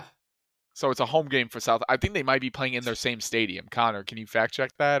play, yeah. So it's a home game for South. I think they might be playing in their same stadium. Connor, can you fact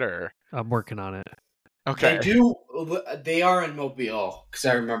check that or? I'm working on it. Okay. They are in Mobile because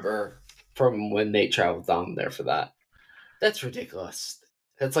I remember from when they traveled down there for that. That's ridiculous.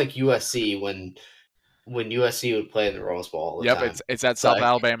 That's like USC when USC would play in the Rose Bowl all the time. It's at South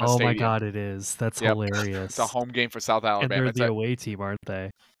Alabama Stadium. Oh my God, it is. That's hilarious. It's a home game for South Alabama. And they're the away team, aren't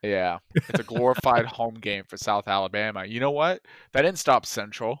they? Yeah. It's a glorified home game for South Alabama. You know what? That didn't stop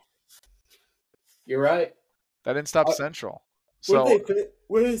Central. You're right. That didn't stop Central. So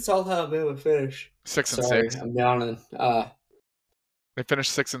where did South Alabama finish? 6-6. I'm down in. They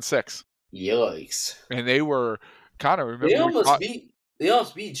finished 6-6. Yikes! And they were Connor. Remember they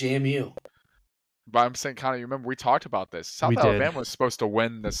almost beat JMU. But I'm saying, Connor, you remember we talked about this. South Alabama was supposed to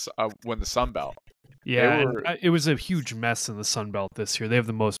win the Sun Belt. Yeah, it was a huge mess in the Sun Belt this year. They have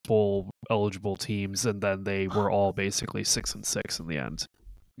the most bowl eligible teams, and then they were all basically 6-6 in the end.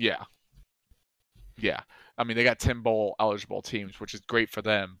 Yeah. I mean, they got 10 bowl eligible teams, which is great for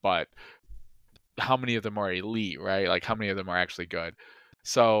them, but how many of them are elite, right? Like, how many of them are actually good?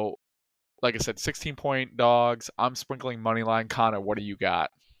 So, like I said, 16-point dogs. I'm sprinkling money line. Connor, what do you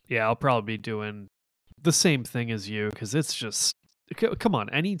got? Yeah, I'll probably be doing the same thing as you because it's just, come on,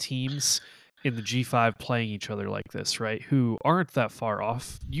 any teams in the G5 playing each other like this, right, who aren't that far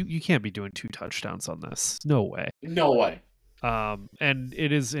off, you can't be doing 2 touchdowns on this. No way. No way. And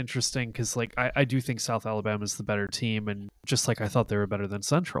it is interesting because, like, I do think South Alabama is the better team, and just like I thought they were better than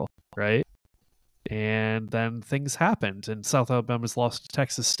Central, right? And then things happened, and South Alabama's lost to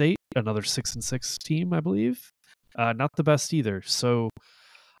Texas State, another 6-6 team, I believe. Not the best either. So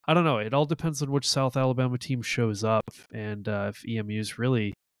I don't know. It all depends on which South Alabama team shows up, and if EMU's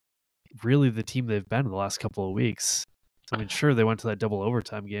really the team they've been in the last couple of weeks. I mean, sure, they went to that double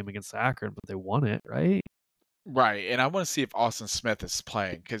overtime game against Akron, but they won it, right? Right, and I want to see if Austin Smith is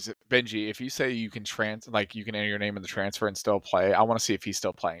playing because Benji, if you say you can you can enter your name in the transfer and still play, I want to see if he's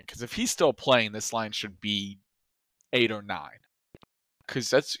still playing. Because if he's still playing, this line should be 8 or 9.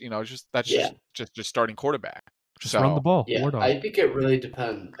 Because that's Yeah. just starting quarterback. Just run the ball. Yeah, War dog. I think it really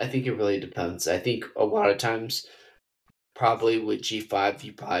depends. I think it really depends. I think a lot of times, probably with G5,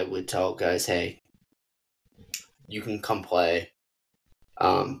 you probably would tell guys, "Hey, you can come play.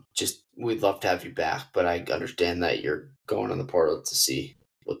 Just we'd love to have you back, but I understand that you're going on the portal to see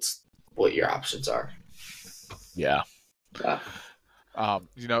what your options are." Yeah. Yeah.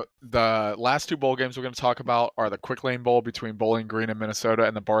 The last 2 bowl games we're going to talk about are the Quick Lane Bowl between Bowling Green and Minnesota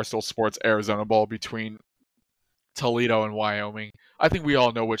and the Barstool Sports Arizona Bowl between Toledo and Wyoming. I think we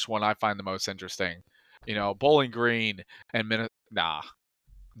all know which one I find the most interesting. Bowling Green and Minnesota. Nah.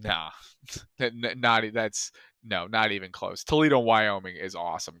 Not even close. Toledo, Wyoming is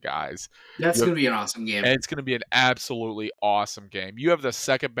awesome, guys. That's going to be an awesome game. And it's going to be an absolutely awesome game. You have the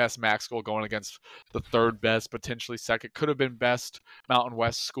second best MAC school going against the third best, potentially second, could have been best Mountain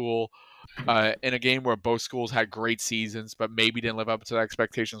West school in a game where both schools had great seasons, but maybe didn't live up to the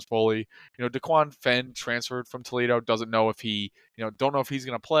expectations fully. DeQuan Fenn transferred from Toledo, don't know if he's going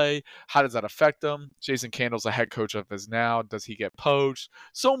to play. How does that affect him? Jason Candle's the head coach of his now. Does he get poached?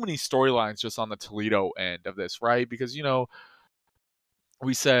 So many storylines just on the Toledo end of this, right? Because,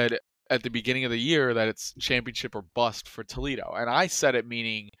 we said at the beginning of the year that it's championship or bust for Toledo. And I said it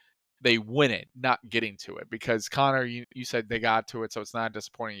meaning they win it, not getting to it. Because Connor, you said they got to it, so it's not a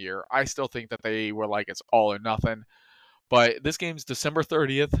disappointing year. I still think that they were like it's all or nothing. But this game's December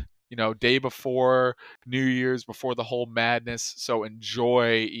 30th, day before New Year's, before the whole madness. So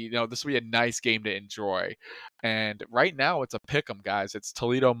enjoy, this will be a nice game to enjoy. And right now it's a pick'em, guys. It's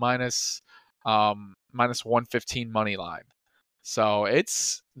Toledo minus 115 money line. So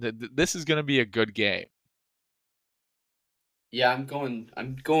this is going to be a good game. Yeah, I'm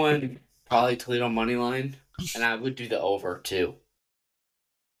going probably Toledo money line, and I would do the over too.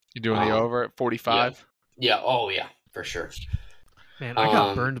 You doing the over at 45? Yeah. Oh yeah, for sure. Man, I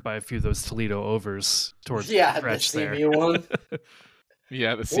got burned by a few of those Toledo overs towards the stretch the there. CMU one.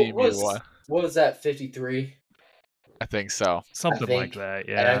 Yeah, the CMU one. What was that? 53. I think so. Something like that.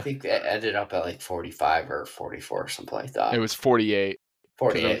 Yeah. And I think it ended up at like 45 or 44 or something like that. It was 48.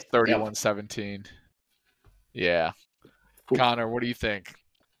 48. 31-17. Yeah. Connor, what do you think?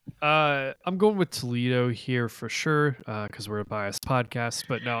 I'm going with Toledo here for sure because we're a biased podcast.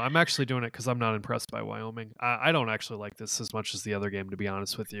 But no, I'm actually doing it because I'm not impressed by Wyoming. I don't actually like this as much as the other game, to be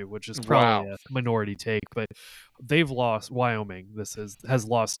honest with you, which is probably a minority take. But they've lost. Wyoming, has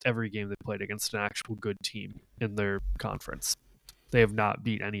lost every game they played against an actual good team in their conference. They have not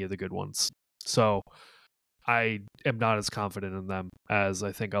beat any of the good ones. So I am not as confident in them as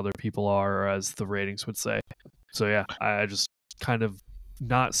I think other people are, or as the ratings would say. So yeah, I just kind of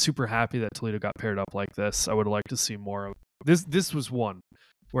not super happy that Toledo got paired up like this. I would like to see more of this. This was one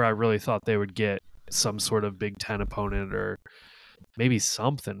where I really thought they would get some sort of Big Ten opponent or maybe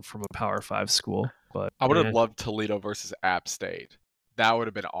something from a Power 5 school. But I would have loved Toledo versus App State. That would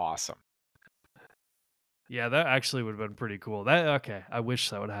have been awesome. Yeah, that actually would have been pretty cool. I wish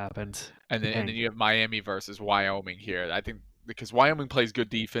that would have happened. And then you have Miami versus Wyoming here. I think because Wyoming plays good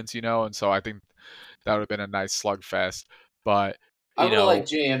defense, and so I think that would have been a nice slugfest. But I would have liked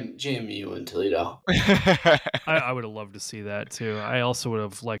JMU and Toledo. I would have loved to see that too. I also would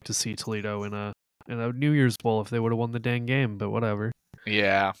have liked to see Toledo in a New Year's Bowl if they would have won the dang game, but whatever.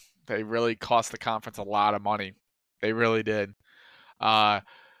 Yeah, they really cost the conference a lot of money. They really did. The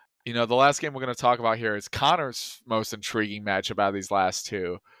last game we're going to talk about here is Connor's most intriguing matchup out of these last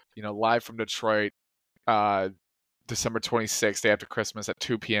two. Live from Detroit, December 26th, day after Christmas at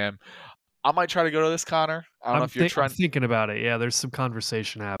 2 p.m. I might try to go to this, Connor. I don't know if you're trying. I'm thinking about it. Yeah, there's some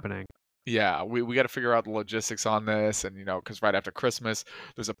conversation happening. Yeah, we got to figure out the logistics on this, and because right after Christmas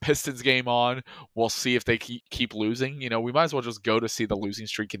there's a Pistons game on. We'll see if they keep losing. We might as well just go to see the losing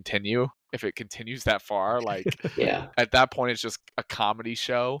streak continue if it continues that far. Like, yeah, at that point it's just a comedy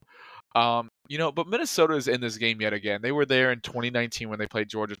show. But Minnesota is in this game yet again. They were there in 2019 when they played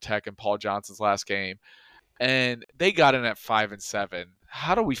Georgia Tech in Paul Johnson's last game, and they got in at 5-7.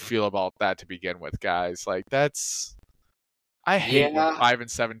 How do we feel about that to begin with, guys? Like, I hate when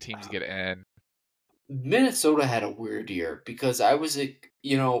 5-7 teams get in. Minnesota had a weird year because they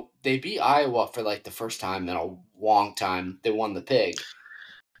beat Iowa for like the first time in a long time. They won the Pig.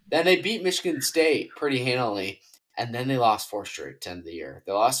 Then they beat Michigan State pretty handily, and then they lost 4 straight to end the year.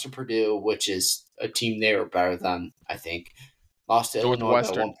 They lost to Purdue, which is a team they were better than, I think. Lost to Illinois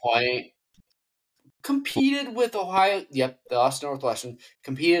at one point. Competed with Ohio. Yep, they lost to Northwestern.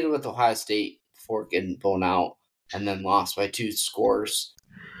 Competed with Ohio State before getting blown out and then lost by 2 scores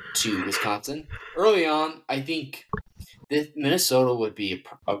to Wisconsin. Early on, I think Minnesota would be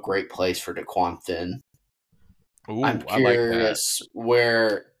a great place for DeQuan Finn. Ooh, I'm I like that. curious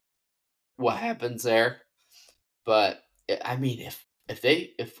what happens there, but I mean,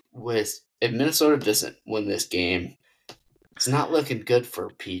 if Minnesota doesn't win this game, it's not looking good for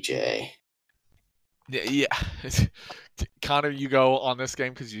PJ. Yeah. Connor, you go on this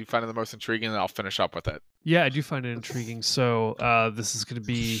game because you find it the most intriguing, and I'll finish up with it. Yeah, I do find it intriguing. So this is going to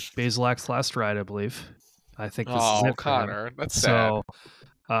be Basilak's last ride, I believe. I think this is it for Connor, him. that's sad.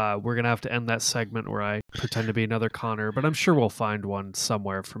 So we're going to have to end that segment where I pretend to be another Connor, but I'm sure we'll find one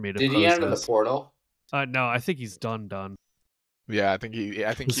somewhere for me to Did pose he enter as. the portal? No, I think he's done. Yeah, I think he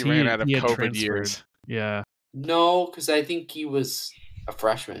 'Cause ran out of he had COVID transferred. years. Yeah. No, because I think he was a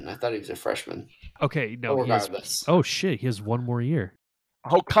freshman. I thought he was a freshman. Okay, no, he has. Regardless. Oh shit, he has one more year.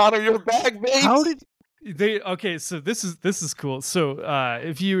 Oh, Connor, you're back, baby. How did they? Okay, so this is cool. So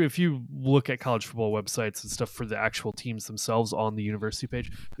if you look at college football websites and stuff for the actual teams themselves on the university page,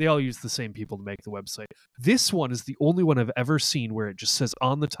 they all use the same people to make the website. This one is the only one I've ever seen where it just says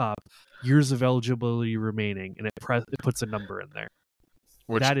on the top years of eligibility remaining, and it puts a number in there.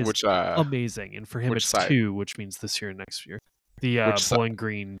 That is amazing, and for him it's site? 2, which means this year and next year. The Bowling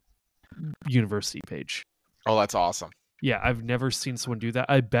Green University page. Oh, that's awesome. Yeah, I've never seen someone do that.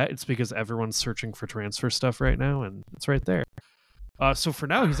 I bet it's because everyone's searching for transfer stuff right now, and it's right there. So for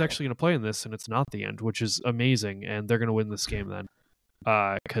now, he's actually going to play in this, and it's not the end, which is amazing, and they're going to win this game then.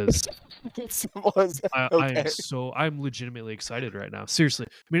 Because I'm legitimately excited right now. Seriously,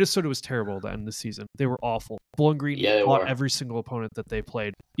 Minnesota was terrible at the end of the season. They were awful. Bowling Green fought every single opponent that they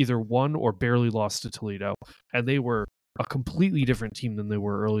played, either won or barely lost to Toledo, and they were a completely different team than they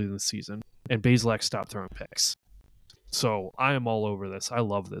were early in the season. And Bazelak stopped throwing picks. So I am all over this. I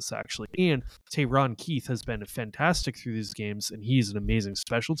love this, actually. And Tayron Keith has been fantastic through these games, and he's an amazing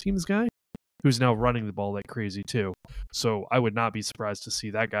special teams guy who's now running the ball like crazy, too. So I would not be surprised to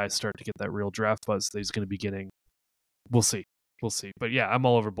see that guy start to get that real draft buzz that he's going to be getting. We'll see. But yeah, I'm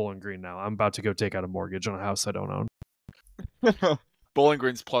all over Bowling Green now. I'm about to go take out a mortgage on a house I don't own. Bowling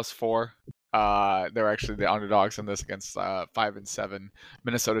Green's +4. They're actually the underdogs in this against 5-7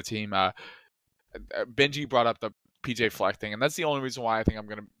 Minnesota team. Benji brought up the PJ Fleck thing, and that's the only reason why I think I'm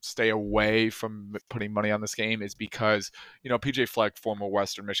going to stay away from putting money on this game is because, PJ Fleck, former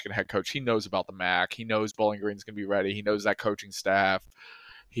Western Michigan head coach, he knows about the MAC. He knows Bowling Green's going to be ready. He knows that coaching staff.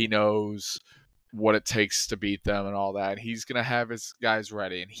 He knows what it takes to beat them and all that. He's going to have his guys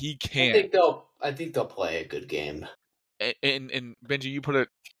ready, and he can't. I think they'll play a good game. And Benji, you put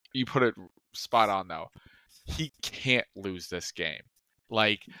it spot on, though. He can't lose this game.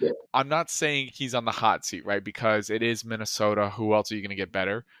 I'm not saying he's on the hot seat, right? Because it is Minnesota. Who else are you going to get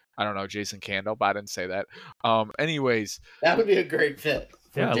better? I don't know, Jason Candle, but I didn't say that. Anyways. That would be a great fit.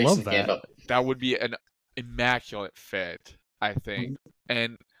 Yeah, I love that. Candle. That would be an immaculate fit, I think.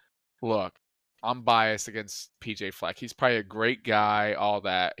 And look, I'm biased against PJ Fleck. He's probably a great guy, all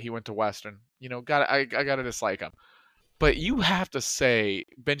that. He went to Western. I got to dislike him. But you have to say,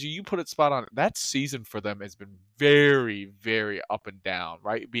 Benji, you put it spot on. That season for them has been very, very up and down,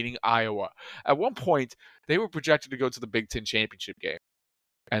 right? Beating Iowa. At one point, they were projected to go to the Big Ten championship game,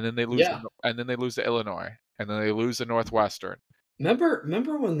 and then they lose. And then they lose to Illinois, and then they lose to Northwestern.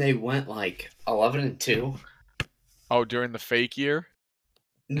 Remember when they went 11-2? Oh, during the fake year?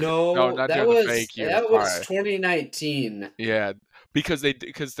 No, not during the fake year. That was 2019. Yeah. Because they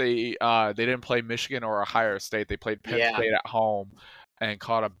didn't play Michigan or Ohio State. They played Penn State at home and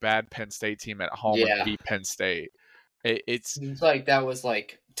caught a bad Penn State team at home and beat Penn State. It's like that was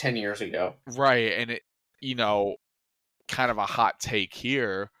 10 years ago. Right, and kind of a hot take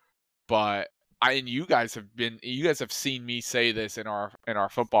here, but you guys have seen me say this in our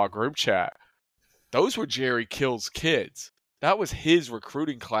football group chat. Those were Jerry Kill's kids. That was his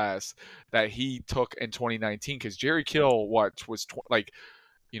recruiting class that he took in 2019 because Jerry Kill,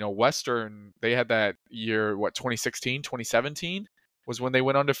 Western, they had that year, 2016, 2017 was when they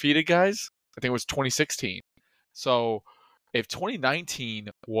went undefeated, guys? I think it was 2016. So if 2019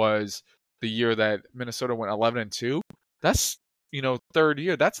 was the year that Minnesota went 11-2, that's, third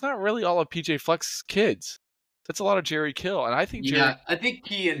year. That's not really all of PJ Fleck's kids. That's a lot of Jerry Kill. And I think I think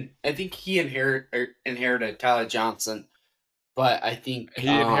he inherited Tyler Johnson. But I think he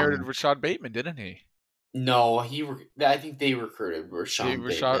inherited Rashad Bateman, didn't he? No, I think they recruited Rashad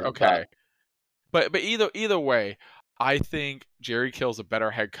Bateman. Okay, but either way, I think Jerry Kill's a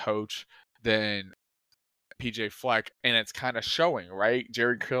better head coach than PJ Fleck, and it's kind of showing, right?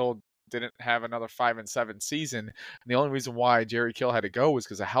 Jerry Kill didn't have another 5-7 season. And the only reason why Jerry Kill had to go was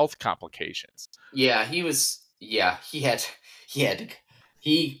because of health complications. Yeah, he was. Yeah, he had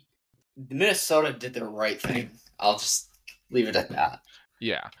to. Minnesota did the right thing. I'll just leave it at that.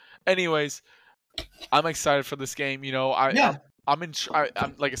 Yeah. Anyways, I'm excited for this game. You know, I'm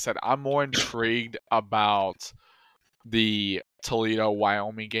like I said, I'm more intrigued about the Toledo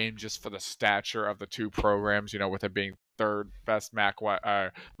Wyoming game just for the stature of the two programs. You know, with it being third best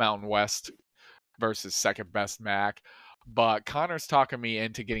Mountain West versus second best MAC. But Connor's talking me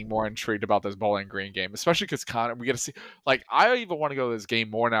into getting more intrigued about this Bowling Green game, especially because Connor, we get to see, like, I even want to go to this game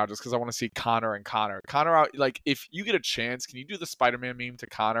more now just because I want to see Connor and Connor. Connor, out, like, if you get a chance, can you do the Spider-Man meme to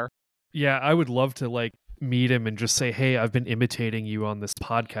Connor? Yeah, I would love to, like, meet him and just say, hey, I've been imitating you on this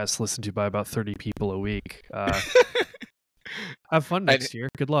podcast listened to by about 30 people a week. Have fun next year.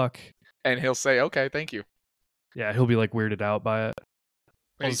 Good luck. And he'll say, okay, thank you. Yeah, he'll be, like, weirded out by it.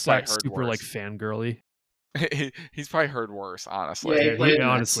 He's probably heard super, worse. like, fangirly. He's probably heard worse, honestly. Yeah, he played in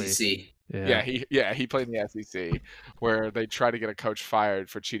honestly. the SEC. He played in the SEC where they tried to get a coach fired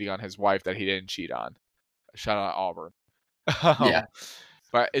for cheating on his wife that he didn't cheat on. Shout out Auburn. Yeah.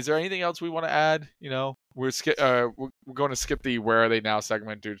 But is there anything else we want to add? You know, we're going to skip the "Where Are They Now"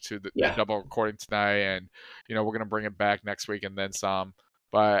 segment due to the double recording tonight, and you know we're going to bring it back next week and then some.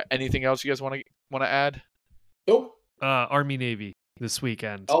 But anything else you guys want to add? Nope. Army Navy this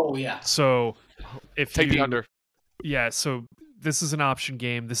weekend. Oh yeah. So if take the under. Yeah, so this is an option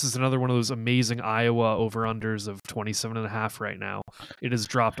game. This is another one of those amazing Iowa over-unders of 27.5 right now. It has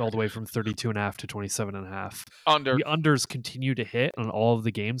dropped all the way from 32.5 to 27.5. Under. The unders continue to hit on all of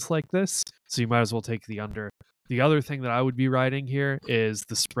the games like this, so you might as well take the under. The other thing that I would be riding here is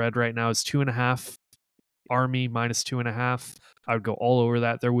the spread right now is 2.5. Army minus 2.5. I would go all over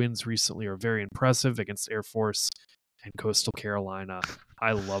that. Their wins recently are very impressive against Air Force and Coastal Carolina.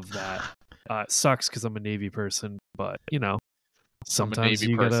 I love that. It sucks because I'm a Navy person, but you know, sometimes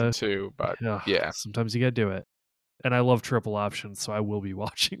you gotta too. But sometimes you gotta do it. And I love triple options, so I will be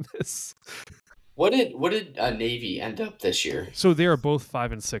watching this. What did Navy end up this year? So they are both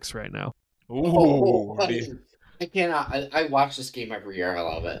 5 and 6 right now. Ooh, I cannot. I watch this game every year. I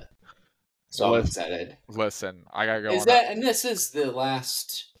love it. So I'm excited. Listen, I gotta go. And this is the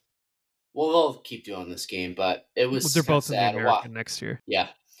last. Well, they'll keep doing this game, but it was. They're both in the sad American next year. Yeah,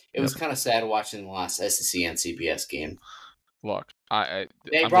 it was kind of sad watching the last SEC and CBS game. Look,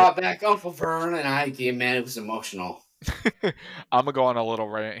 they brought back Uncle Vern, and it was emotional. I'm gonna go on a little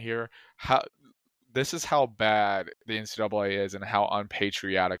rant here. This is how bad the NCAA is, and how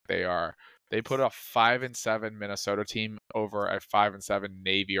unpatriotic they are. They put a 5-7 Minnesota team over a 5-7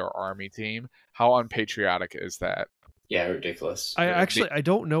 Navy or Army team. How unpatriotic is that? Yeah, ridiculous. I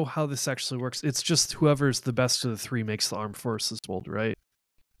don't know how this actually works. It's just whoever's the best of the three makes the armed forces bold, right?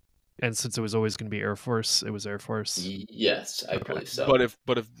 And since it was always going to be Air Force, it was Air Force. Yes, I believe so.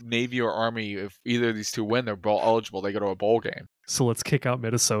 But if Navy or Army, if either of these two win, they're bowl eligible. They go to a bowl game. So let's kick out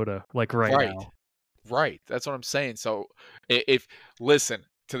Minnesota, like right now. Right. That's what I'm saying. So if listen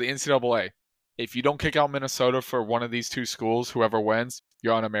to the NCAA, if you don't kick out Minnesota for one of these two schools, whoever wins,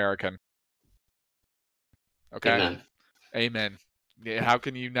 you're un-American. Okay. Amen. Yeah, how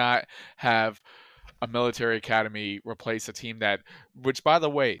can you not have a military academy replace a team which by the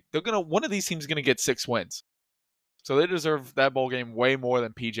way, one of these teams is gonna get 6 wins. So they deserve that bowl game way more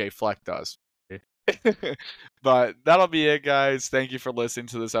than PJ Fleck does. But that'll be it, guys. Thank you for listening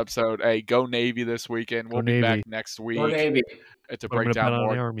to this episode. Hey, go Navy this weekend. We'll be back next week to break down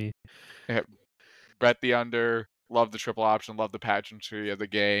more. Army. Bet the under. Love the triple option. Love the pageantry of the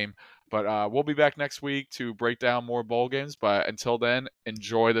game. But we'll be back next week to break down more bowl games. But until then,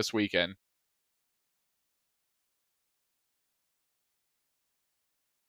 enjoy this weekend.